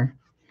more.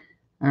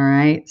 All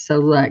right, so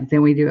look,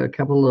 then we do a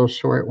couple little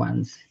short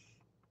ones.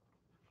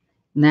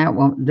 And that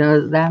won't,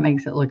 that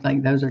makes it look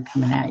like those are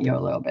coming at you a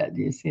little bit.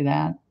 Do you see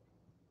that?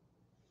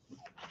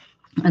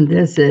 And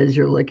this is,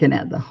 you're looking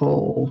at the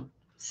whole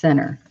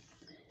center.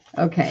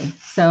 Okay,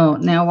 so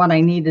now what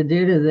I need to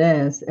do to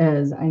this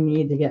is I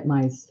need to get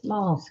my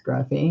small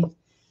scruffy.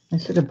 I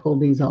should have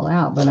pulled these all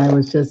out, but I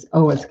was just,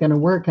 oh, it's going to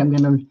work. I'm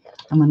going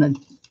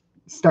to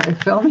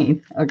start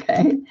filming.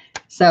 Okay,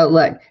 so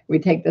look, we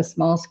take the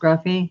small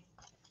scruffy,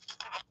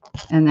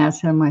 and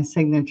that's in my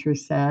signature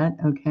set.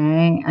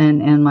 Okay,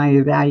 and in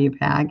my value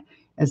pack,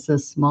 it's the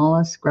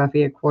smallest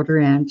scruffy,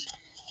 1/4 inch.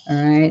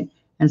 All right,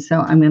 and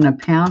so I'm going to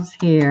pounce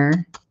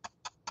here.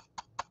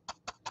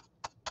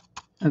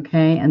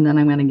 Okay, and then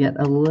I'm going to get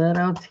a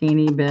little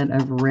teeny bit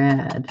of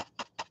red.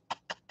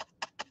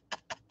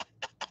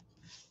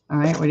 All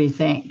right, what do you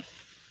think?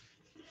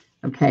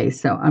 Okay,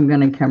 so I'm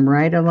going to come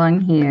right along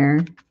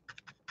here.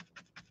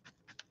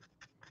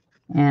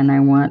 And I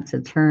want to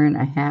turn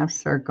a half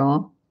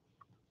circle.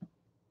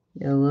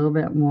 Get a little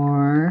bit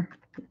more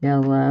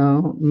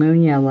yellow,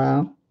 moon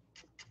yellow.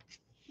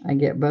 I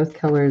get both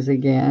colors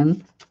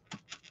again.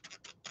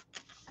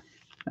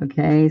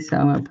 Okay, so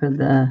I'm going to put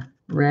the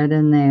red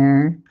in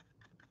there.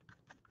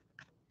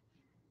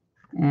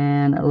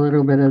 And a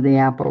little bit of the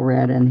apple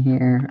red in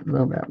here, a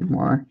little bit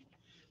more.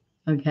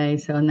 Okay,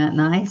 so isn't that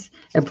nice?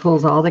 It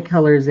pulls all the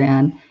colors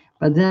in,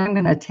 but then I'm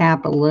going to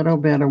tap a little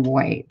bit of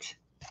white.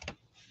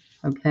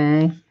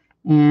 Okay,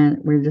 and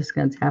we're just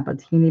going to tap a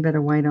teeny bit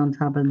of white on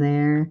top of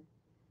there.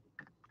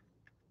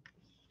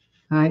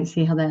 All right,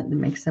 see how that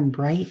makes them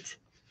bright?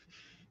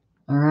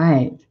 All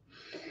right.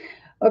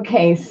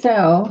 Okay,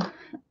 so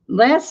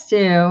let's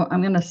do,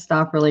 I'm going to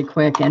stop really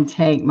quick and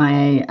take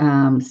my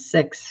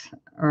 6,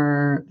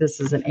 or this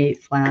is an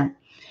 8 flat,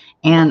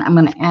 and I'm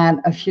going to add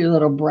a few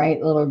little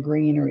bright little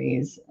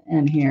greeneries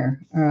in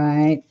here. All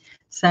right,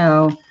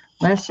 so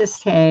let's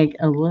just take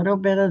a little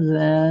bit of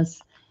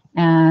this,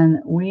 and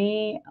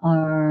we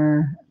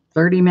are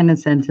 30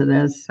 minutes into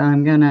this, so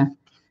I'm going to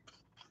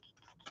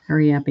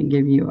hurry up and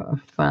give you a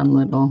fun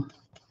little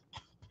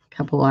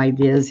couple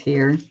ideas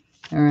here.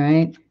 All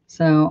right,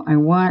 so I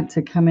want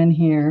to come in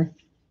here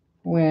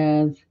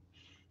with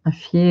a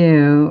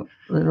few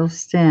little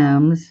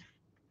stems.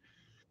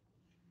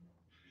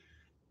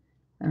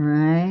 All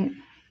right,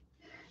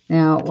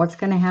 now what's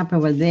going to happen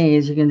with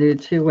these, you can do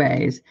it 2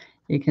 ways.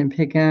 You can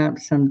pick up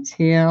some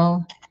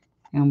teal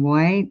and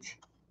white,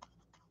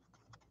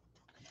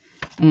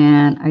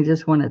 and I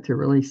just want it to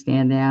really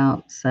stand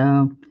out,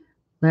 so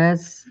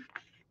let's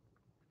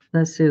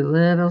do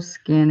little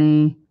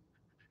skinny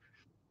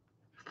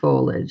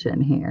foliage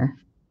in here.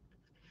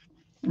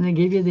 And they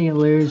give you the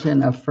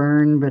illusion of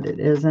fern, but it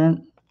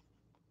isn't.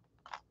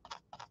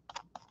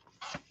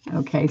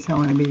 Okay, so I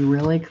want to be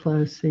really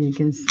close so you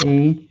can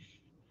see.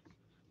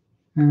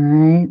 All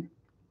right.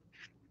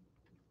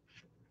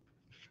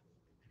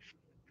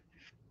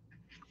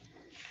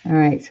 All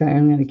right, so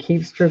I'm going to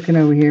keep stroking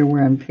over here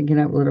where I'm picking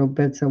up little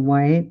bits of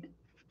white.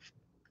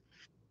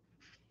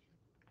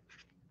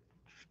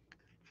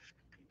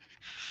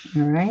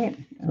 All right,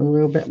 a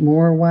little bit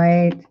more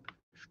white.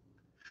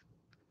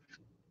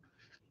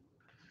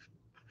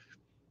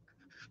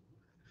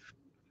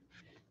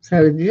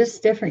 So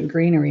just different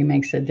greenery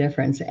makes a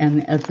difference.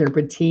 And if they're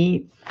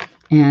petite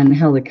and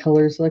how the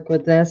colors look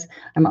with this,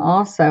 I'm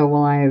also,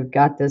 while I've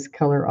got this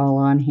color all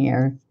on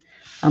here,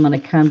 I'm going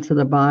to come to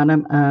the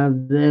bottom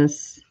of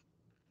this.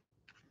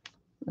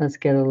 Let's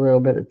get a little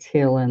bit of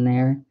teal in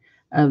there,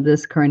 of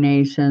this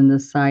carnation, the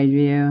side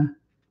view.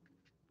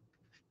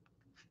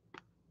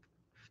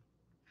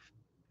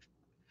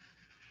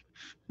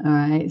 All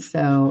right,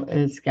 so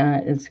it's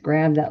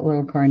grabbed that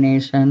little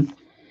carnation,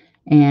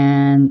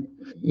 and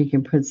you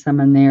can put some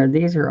in there.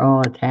 These are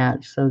all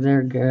attached, so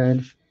they're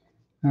good.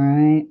 All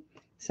right,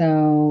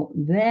 so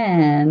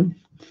then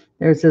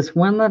there's this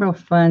one little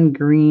fun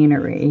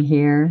greenery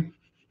here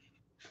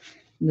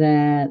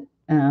that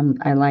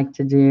I like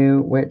to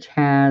do, which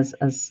has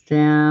a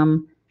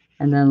stem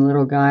and then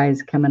little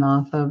guys coming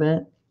off of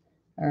it.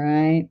 All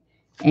right,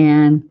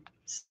 and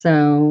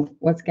so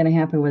what's going to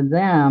happen with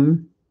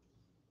them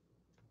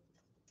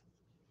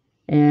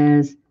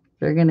is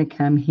they're going to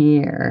come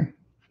here.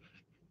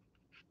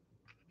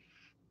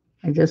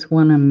 I just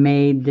want them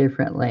made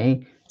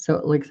differently so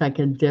it looks like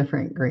a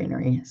different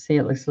greenery. See,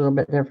 it looks a little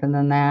bit different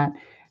than that.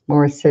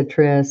 More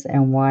citrus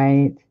and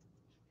white.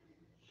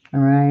 All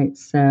right,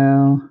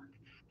 so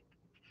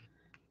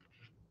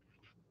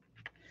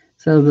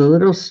So the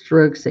little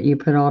strokes that you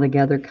put all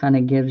together kind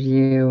of gives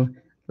you,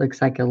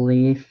 looks like a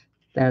leaf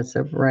that's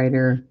a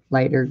brighter,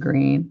 lighter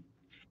green.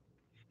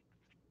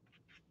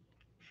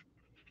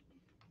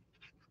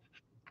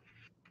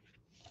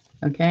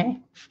 Okay,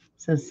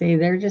 so see,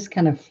 they're just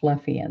kind of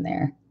fluffy in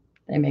there.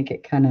 They make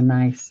it kind of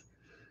nice.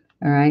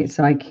 All right,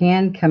 so I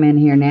can come in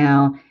here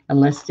now and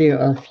let's do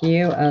a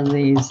few of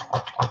these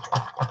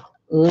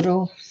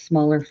little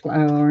smaller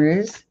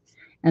flowers.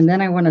 And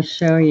then I want to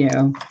show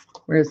you,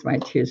 where's my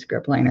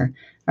 2-script liner?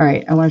 All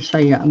right, I want to show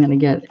you, I'm going to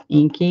get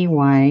inky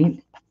white.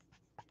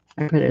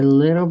 I put a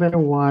little bit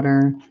of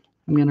water.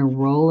 I'm going to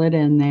roll it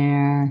in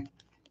there.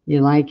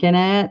 You liking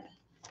it?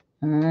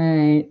 All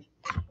right.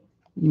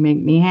 You make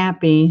me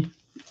happy.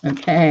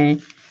 Okay.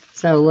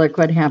 So look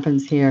what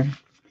happens here.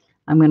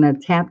 I'm going to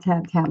tap,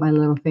 tap, tap my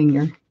little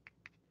finger.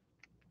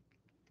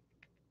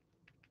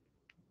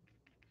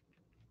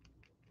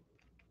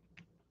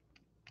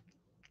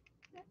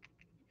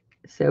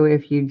 So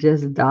if you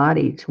just dot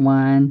each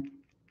one,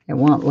 it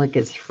won't look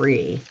as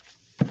free.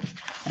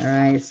 All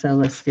right, so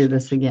let's do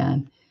this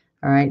again.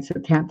 All right, so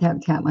tap, tap,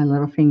 tap my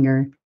little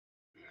finger.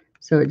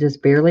 So it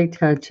just barely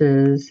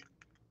touches,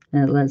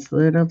 and it lets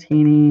little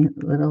teeny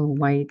little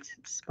white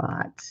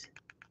spots.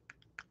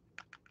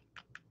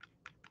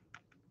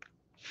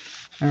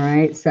 All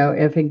right, so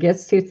if it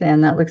gets too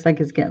thin, that looks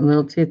like it's getting a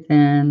little too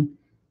thin.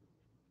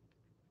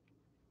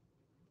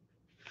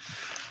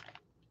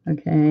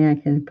 Okay, I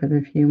can put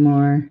a few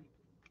more.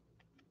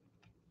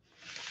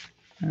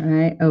 All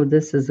right, oh,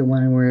 this is the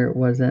one where it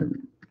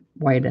wasn't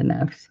white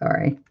enough,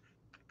 sorry.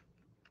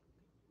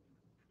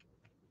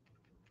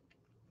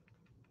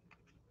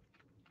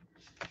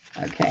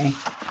 Okay,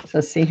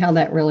 so see how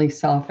that really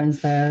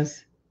softens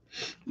those?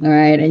 All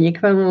right, and you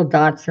can put little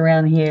dots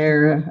around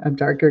here of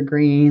darker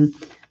green.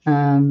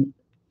 And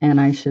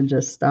I should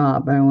just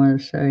stop, but I want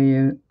to show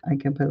you. I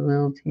can put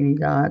little teeny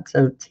dots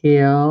of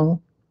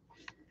teal.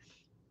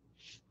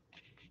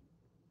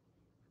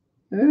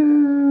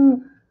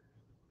 Ooh.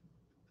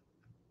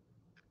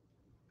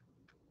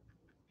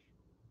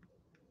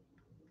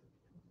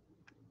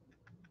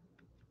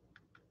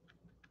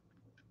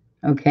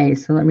 Okay,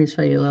 so let me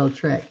show you a little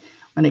trick.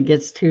 When it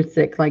gets too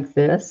thick like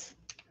this,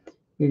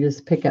 you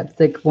just pick up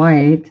thick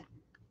white,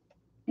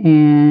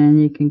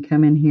 and you can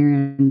come in here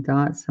and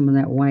dot some of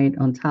that white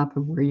on top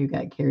of where you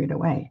got carried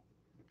away.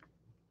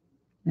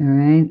 All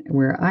right,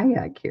 where I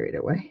got carried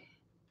away.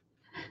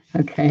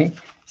 Okay,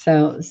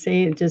 so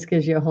see, it just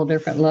gives you a whole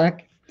different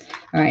look.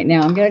 All right,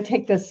 now I'm going to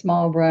take this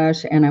small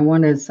brush, and I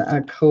want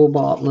a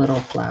cobalt little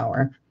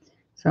flower.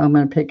 So I'm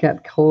going to pick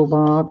up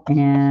cobalt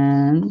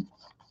and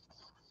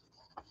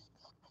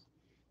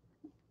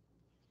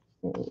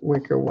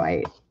wicker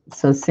white.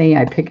 So see,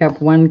 I pick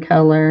up one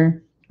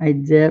color, I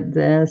dip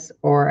this,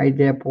 or I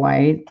dip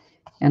white,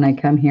 and I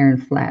come here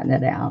and flatten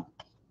it out.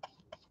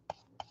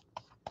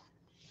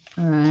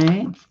 All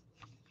right.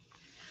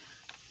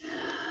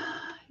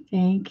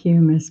 Thank you,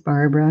 Miss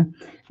Barbara.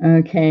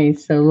 Okay,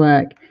 so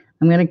look,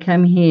 I'm going to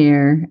come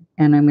here,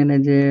 and I'm going to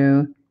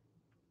do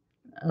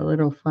a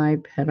little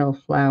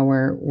 5-petal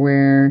flower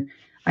where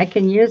I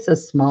can use a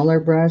smaller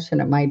brush and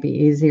it might be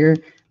easier,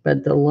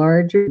 but the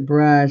larger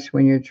brush,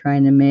 when you're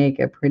trying to make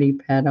a pretty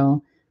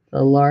petal,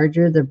 the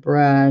larger the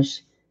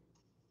brush,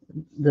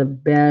 the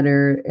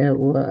better it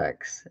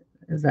looks.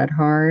 Is that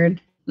hard?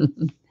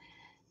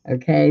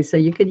 Okay, so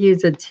you could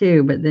use a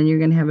 2, but then you're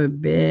going to have a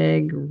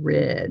big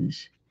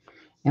ridge.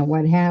 And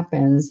what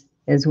happens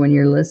is when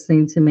you're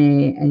listening to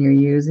me and you're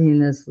using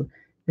this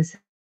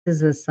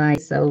is a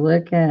site. So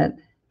look at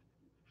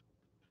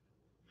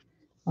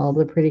all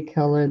the pretty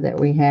color that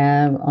we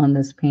have on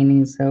this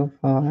painting so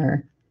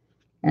far.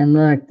 And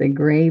look, the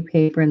gray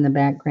paper in the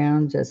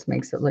background just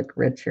makes it look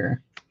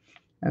richer.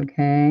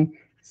 Okay,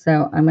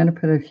 so I'm going to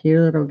put a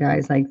few little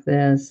guys like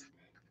this,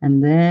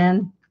 and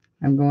then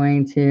I'm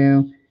going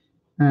to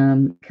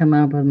come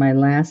up with my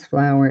last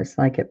flower. It's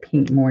like a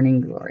pink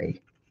morning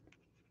glory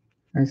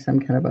or some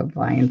kind of a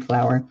vine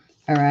flower.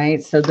 All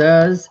right, so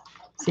those,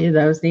 see,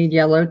 those need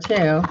yellow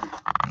too.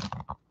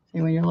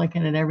 See, when you're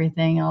looking at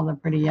everything, all the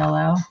pretty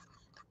yellow,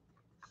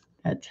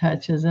 that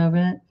touches of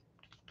it.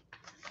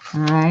 All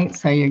right,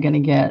 so you're going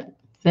to get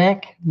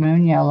thick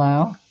moon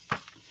yellow,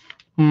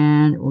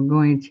 and we're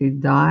going to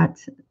dot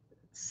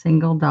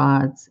single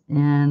dots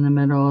in the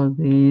middle of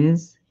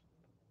these.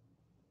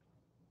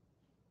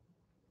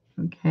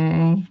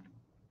 Okay.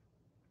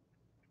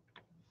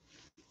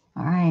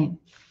 All right.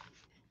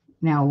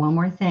 Now, one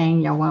more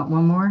thing. Y'all want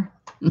one more?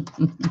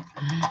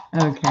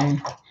 Okay.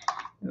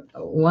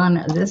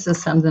 This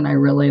is something I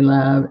really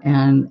love,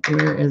 and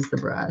where is the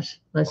brush?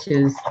 Let's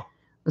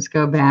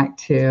go back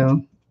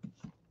to,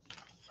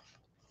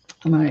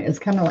 it's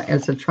kind of like,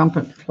 it's a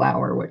trumpet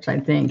flower, which I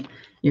think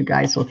you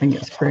guys will think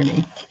is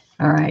pretty.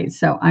 All right,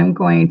 so I'm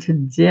going to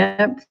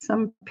dip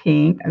some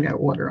pink. I've got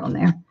water on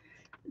there.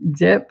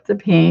 Dip the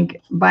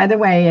pink. By the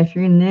way, if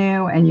you're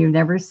new and you've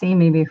never seen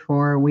me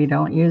before, we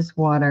don't use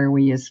water.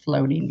 We use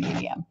floating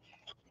medium.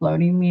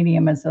 Floating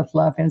medium is the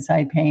fluff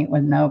inside paint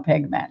with no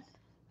pigment.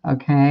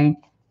 Okay,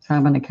 so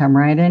I'm going to come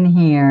right in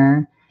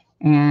here,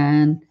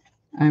 and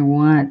I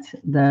want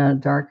the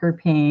darker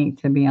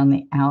pink to be on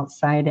the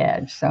outside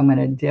edge. So I'm going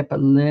to dip a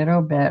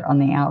little bit on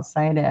the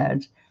outside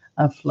edge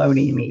of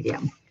floating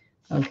medium.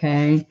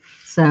 Okay,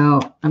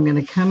 so I'm going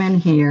to come in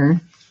here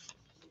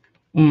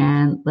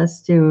and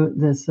let's do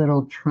this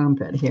little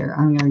trumpet here.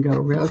 I'm going to go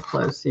real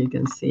close so you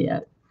can see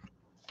it.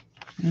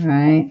 All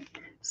right,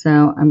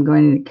 so I'm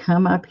going to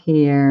come up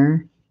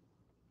here.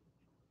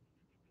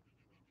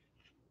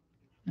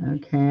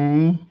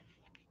 Okay,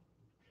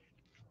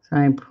 so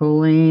I'm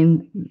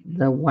pulling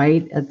the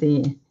white at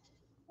the,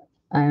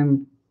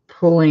 I'm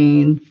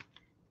pulling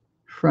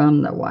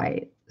from the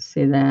white.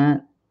 See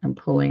that? I'm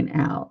pulling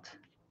out.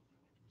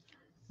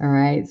 All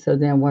right, so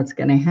then what's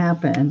going to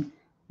happen,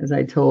 as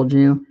I told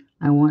you,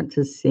 I want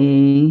to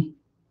see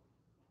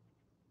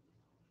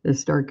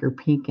this darker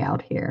pink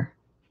out here.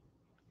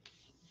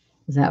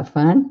 Is that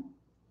fun?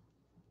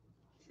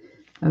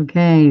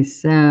 Okay,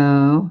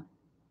 so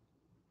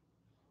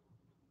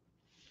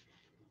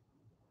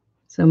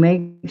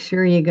make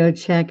sure you go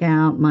check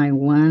out my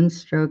One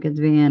Stroke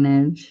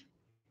Advantage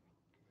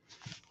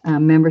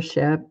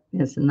membership.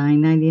 It's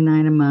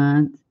 $9.99 a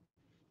month.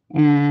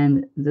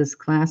 And this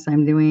class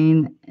I'm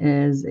doing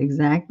is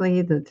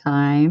exactly the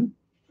time,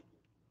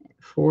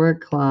 4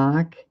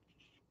 o'clock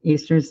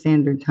Eastern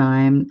Standard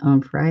Time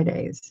on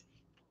Fridays.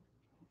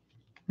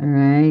 All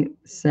right,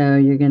 so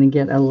you're going to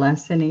get a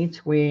lesson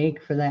each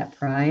week for that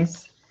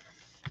price,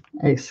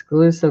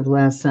 exclusive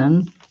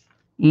lesson,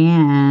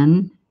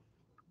 and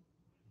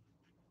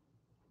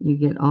you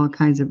get all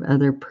kinds of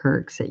other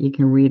perks that you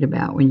can read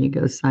about when you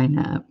go sign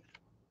up.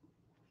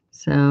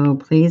 So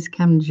please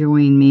come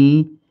join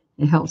me.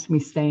 It helps me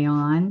stay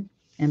on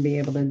and be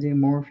able to do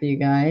more for you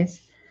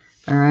guys.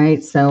 All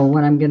right, so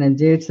what I'm going to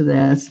do to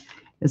this,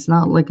 it's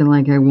not looking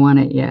like I want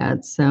it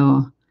yet.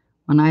 So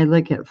when I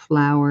look at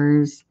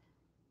flowers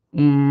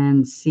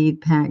and seed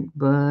pack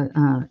book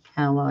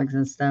catalogs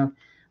and stuff,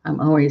 I'm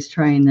always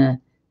trying to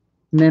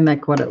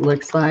mimic what it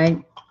looks like.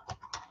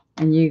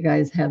 And you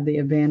guys have the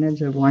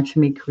advantage of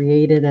watching me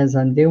create it as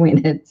I'm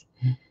doing it.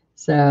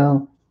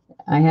 So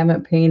I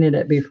haven't painted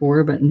it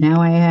before, but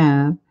now I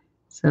have.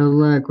 So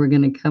look, we're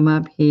going to come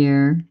up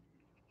here,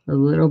 a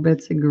little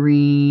bits of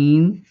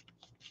green,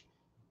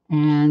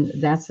 and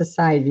that's the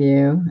side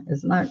view.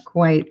 It's not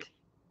quite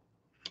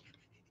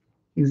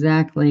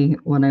exactly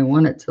what I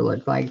want it to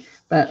look like,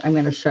 but I'm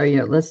going to show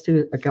you. Let's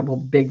do a couple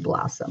big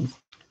blossoms.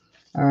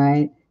 All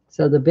right.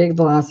 So the big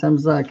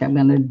blossoms, look, I'm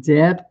going to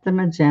dip the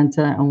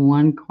magenta on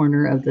one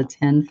corner of the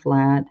 10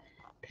 flat,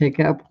 pick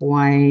up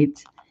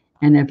white,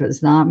 and if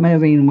it's not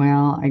moving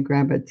well, I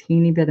grab a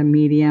teeny bit of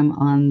medium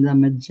on the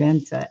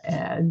magenta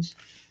edge.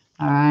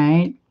 All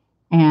right.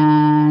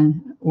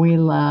 And we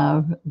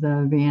love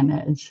the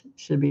Vantage.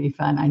 Should be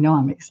fun. I know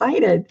I'm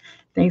excited.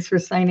 Thanks for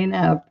signing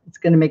up. It's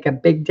going to make a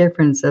big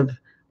difference of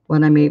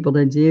what I'm able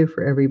to do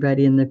for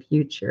everybody in the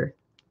future.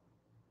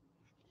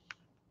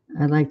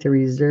 I'd like to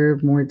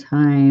reserve more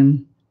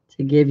time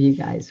to give you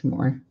guys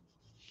more.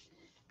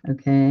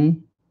 Okay.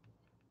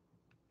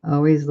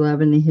 Always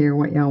loving to hear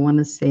what y'all want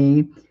to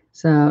see.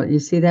 So you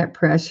see that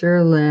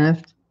pressure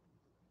lift,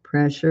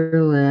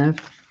 pressure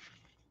lift.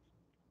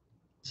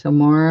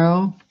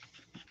 Tomorrow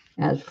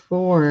at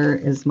 4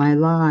 is my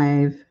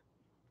live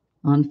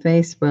on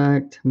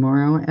Facebook.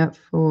 Tomorrow at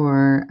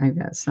 4, I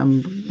got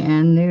some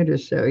brand new to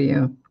show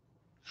you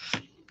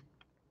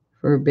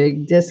for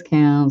big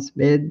discounts,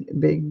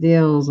 big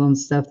deals on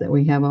stuff that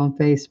we have on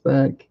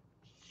Facebook.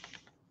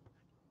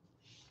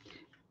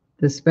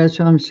 The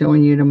special I'm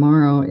showing you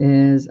tomorrow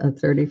is a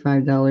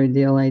 $35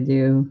 deal I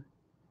do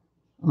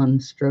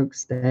on stroke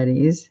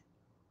studies.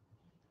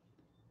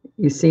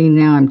 You see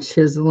now I'm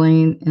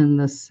chiseling in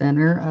the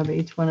center of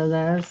each one of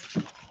those.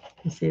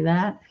 You see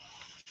that?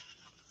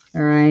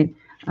 All right.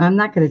 I'm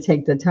not going to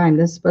take the time.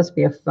 This is supposed to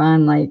be a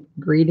fun, like,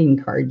 greeting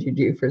card you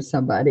do for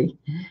somebody.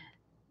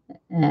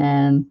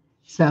 And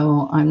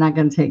so I'm not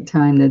going to take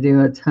time to do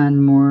a ton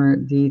more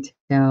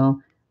detail.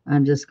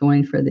 I'm just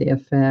going for the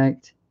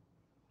effect.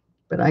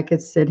 But I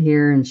could sit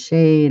here and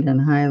shade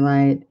and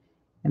highlight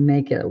and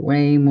make it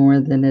way more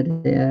than it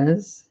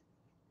is.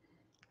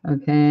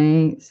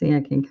 Okay, see,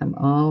 I can come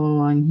all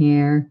along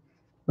here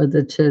with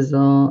the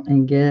chisel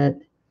and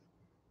get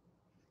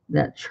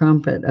that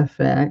trumpet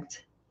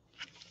effect.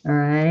 All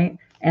right,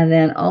 and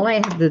then all I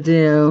have to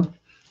do,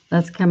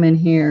 let's come in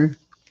here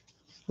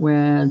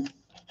with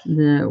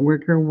the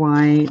wicker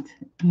white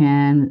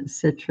and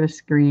citrus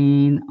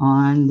green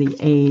on the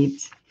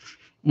 8.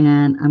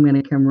 And I'm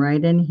going to come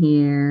right in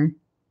here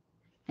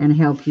and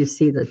help you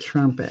see the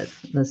trumpet.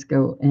 Let's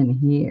go in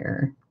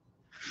here.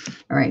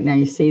 All right, now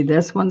you see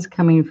this one's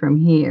coming from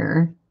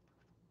here.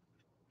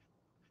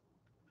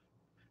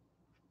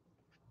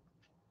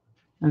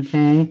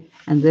 Okay,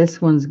 and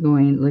this one's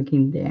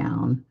looking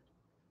down.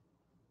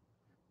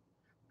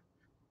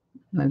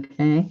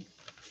 Okay,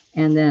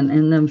 and then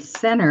in the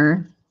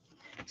center,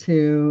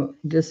 to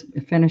just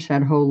finish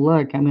that whole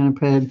look, I'm going to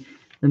put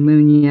the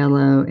moon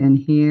yellow in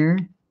here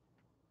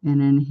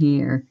and in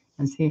here.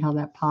 And see how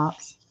that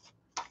pops?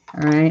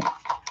 All right.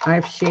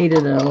 I've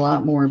shaded it a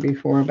lot more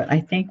before, but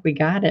I think we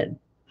got it.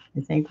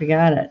 I think we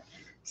got it.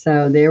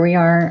 So there we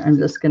are. I'm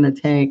just going to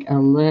take a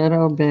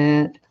little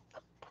bit.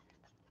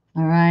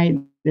 All right.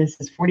 This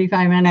is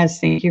 45 minutes.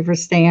 Thank you for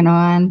staying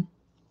on.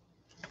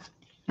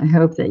 I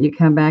hope that you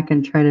come back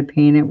and try to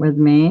paint it with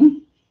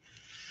me.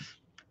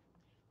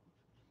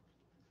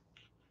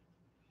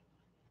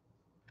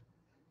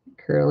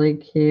 Curly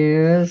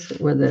cues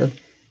with a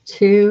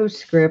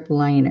 2-script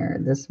liner.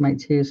 This is my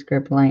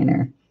 2-script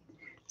liner.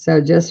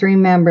 So just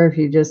remember, if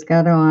you just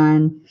got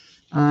on,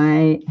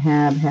 I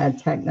have had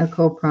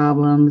technical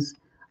problems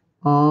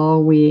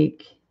all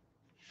week.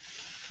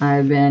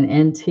 I've been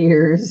in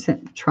tears,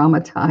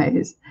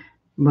 traumatized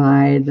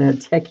by the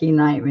techie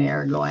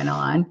nightmare going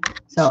on.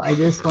 So I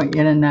just want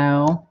you to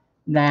know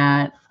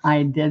that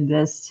I did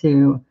this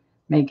to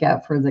make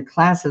up for the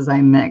classes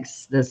I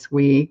missed this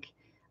week.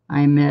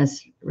 I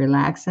missed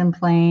relax and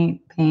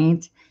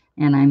paint,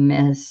 and I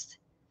missed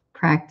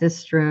practice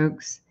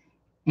strokes,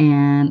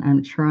 and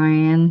I'm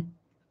trying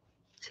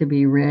to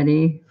be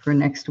ready for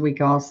next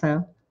week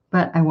also.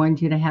 But I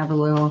wanted you to have a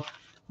little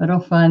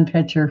fun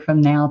picture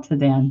from now to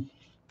then.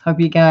 Hope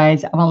you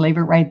guys, I'm gonna leave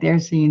it right there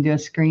so you can do a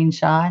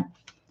screenshot.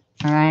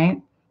 All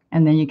right.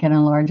 And then you can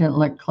enlarge it,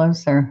 look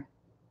closer.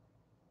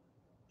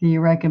 Do you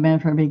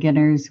recommend for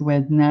beginners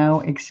with no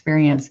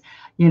experience?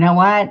 You know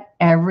what?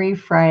 Every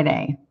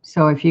Friday.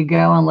 So if you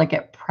go and look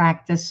at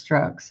practice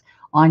strokes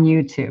on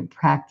YouTube,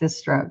 practice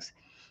strokes,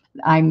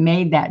 I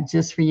made that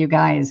just for you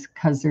guys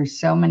because there's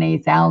so many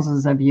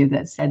thousands of you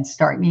that said,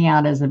 start me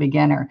out as a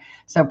beginner.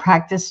 So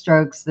practice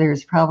strokes,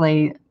 there's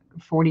probably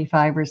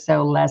 45 or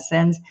so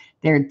lessons.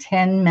 They're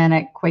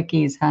 10-minute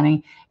quickies,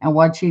 honey. And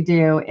what you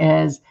do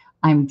is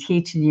I'm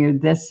teaching you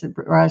this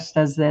brush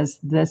does this.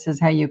 This is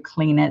how you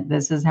clean it.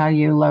 This is how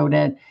you load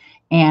it.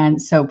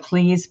 And so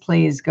please,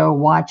 please go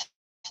watch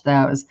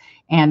those.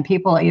 And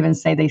people even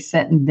say they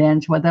sit and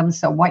binge with them.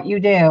 So what you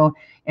do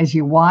is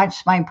you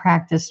watch my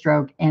practice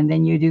stroke and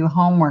then you do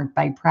homework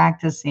by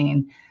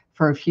practicing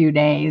for a few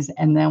days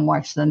and then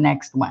watch the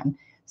next one.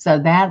 So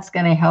that's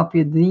going to help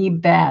you the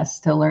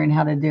best to learn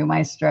how to do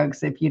my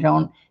strokes if you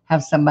don't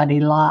have somebody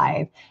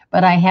live.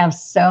 But I have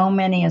so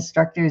many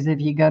instructors if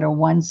you go to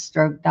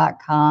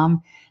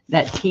onestroke.com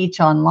that teach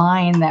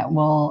online that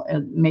will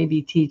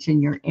maybe teach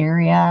in your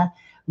area.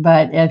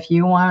 But if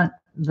you want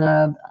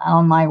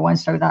on my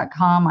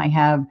onestroke.com, I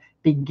have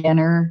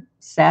beginner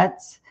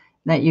sets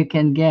that you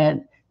can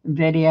get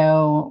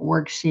video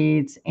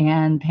worksheets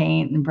and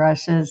paint and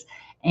brushes.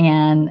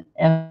 And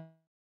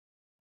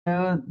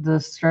the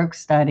stroke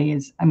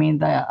studies, I mean,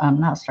 the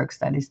not stroke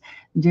studies,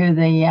 do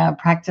the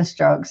practice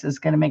strokes is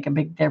going to make a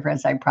big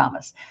difference, I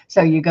promise.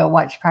 So you go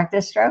watch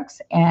practice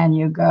strokes and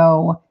you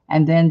go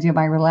and then do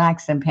my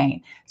relax and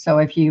paint. So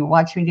if you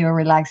watch me do a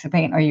relax and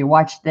paint or you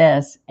watch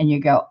this and you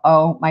go,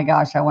 oh my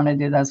gosh, I want to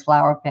do those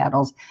flower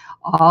petals,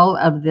 all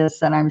of this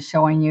that I'm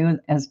showing you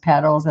as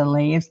petals and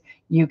leaves,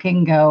 you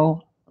can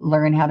go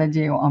learn how to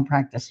do on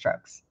practice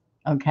strokes.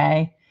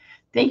 Okay.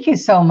 Thank you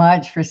so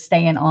much for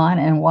staying on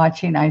and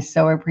watching. I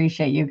so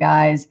appreciate you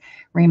guys.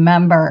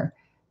 Remember,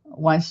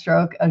 One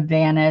Stroke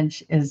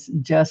Advantage is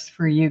just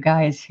for you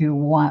guys who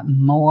want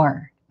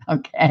more.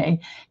 Okay.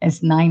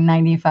 It's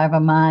 $9.95 a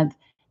month.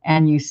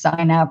 And you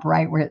sign up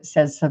right where it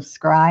says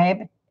subscribe,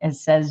 it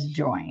says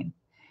join.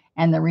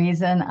 And the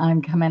reason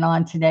I'm coming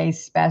on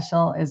today's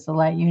special is to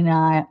let you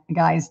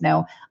guys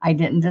know I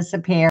didn't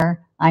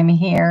disappear. I'm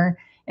here.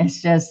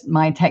 It's just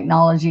my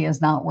technology is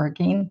not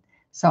working.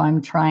 So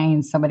I'm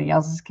trying somebody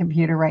else's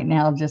computer right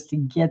now just to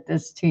get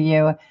this to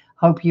you.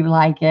 Hope you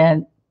like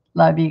it.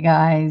 Love you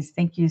guys.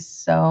 Thank you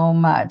so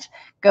much.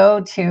 Go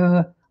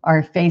to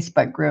our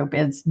Facebook group.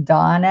 It's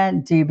Donna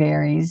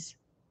Dewberry's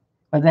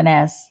with an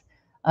S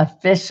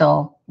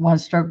official One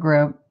Stroke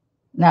group.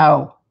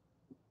 No,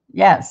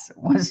 yes,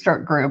 One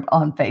Stroke group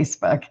on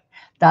Facebook.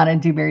 Donna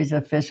Dewberry's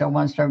official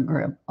One Stroke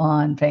group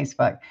on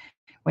Facebook.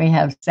 We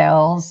have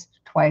sales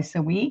twice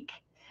a week.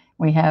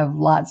 We have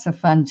lots of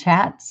fun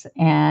chats,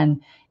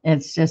 and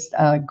it's just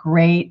a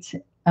great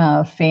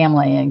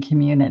family and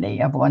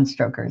community of one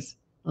strokers.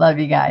 Love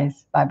you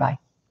guys. Bye bye.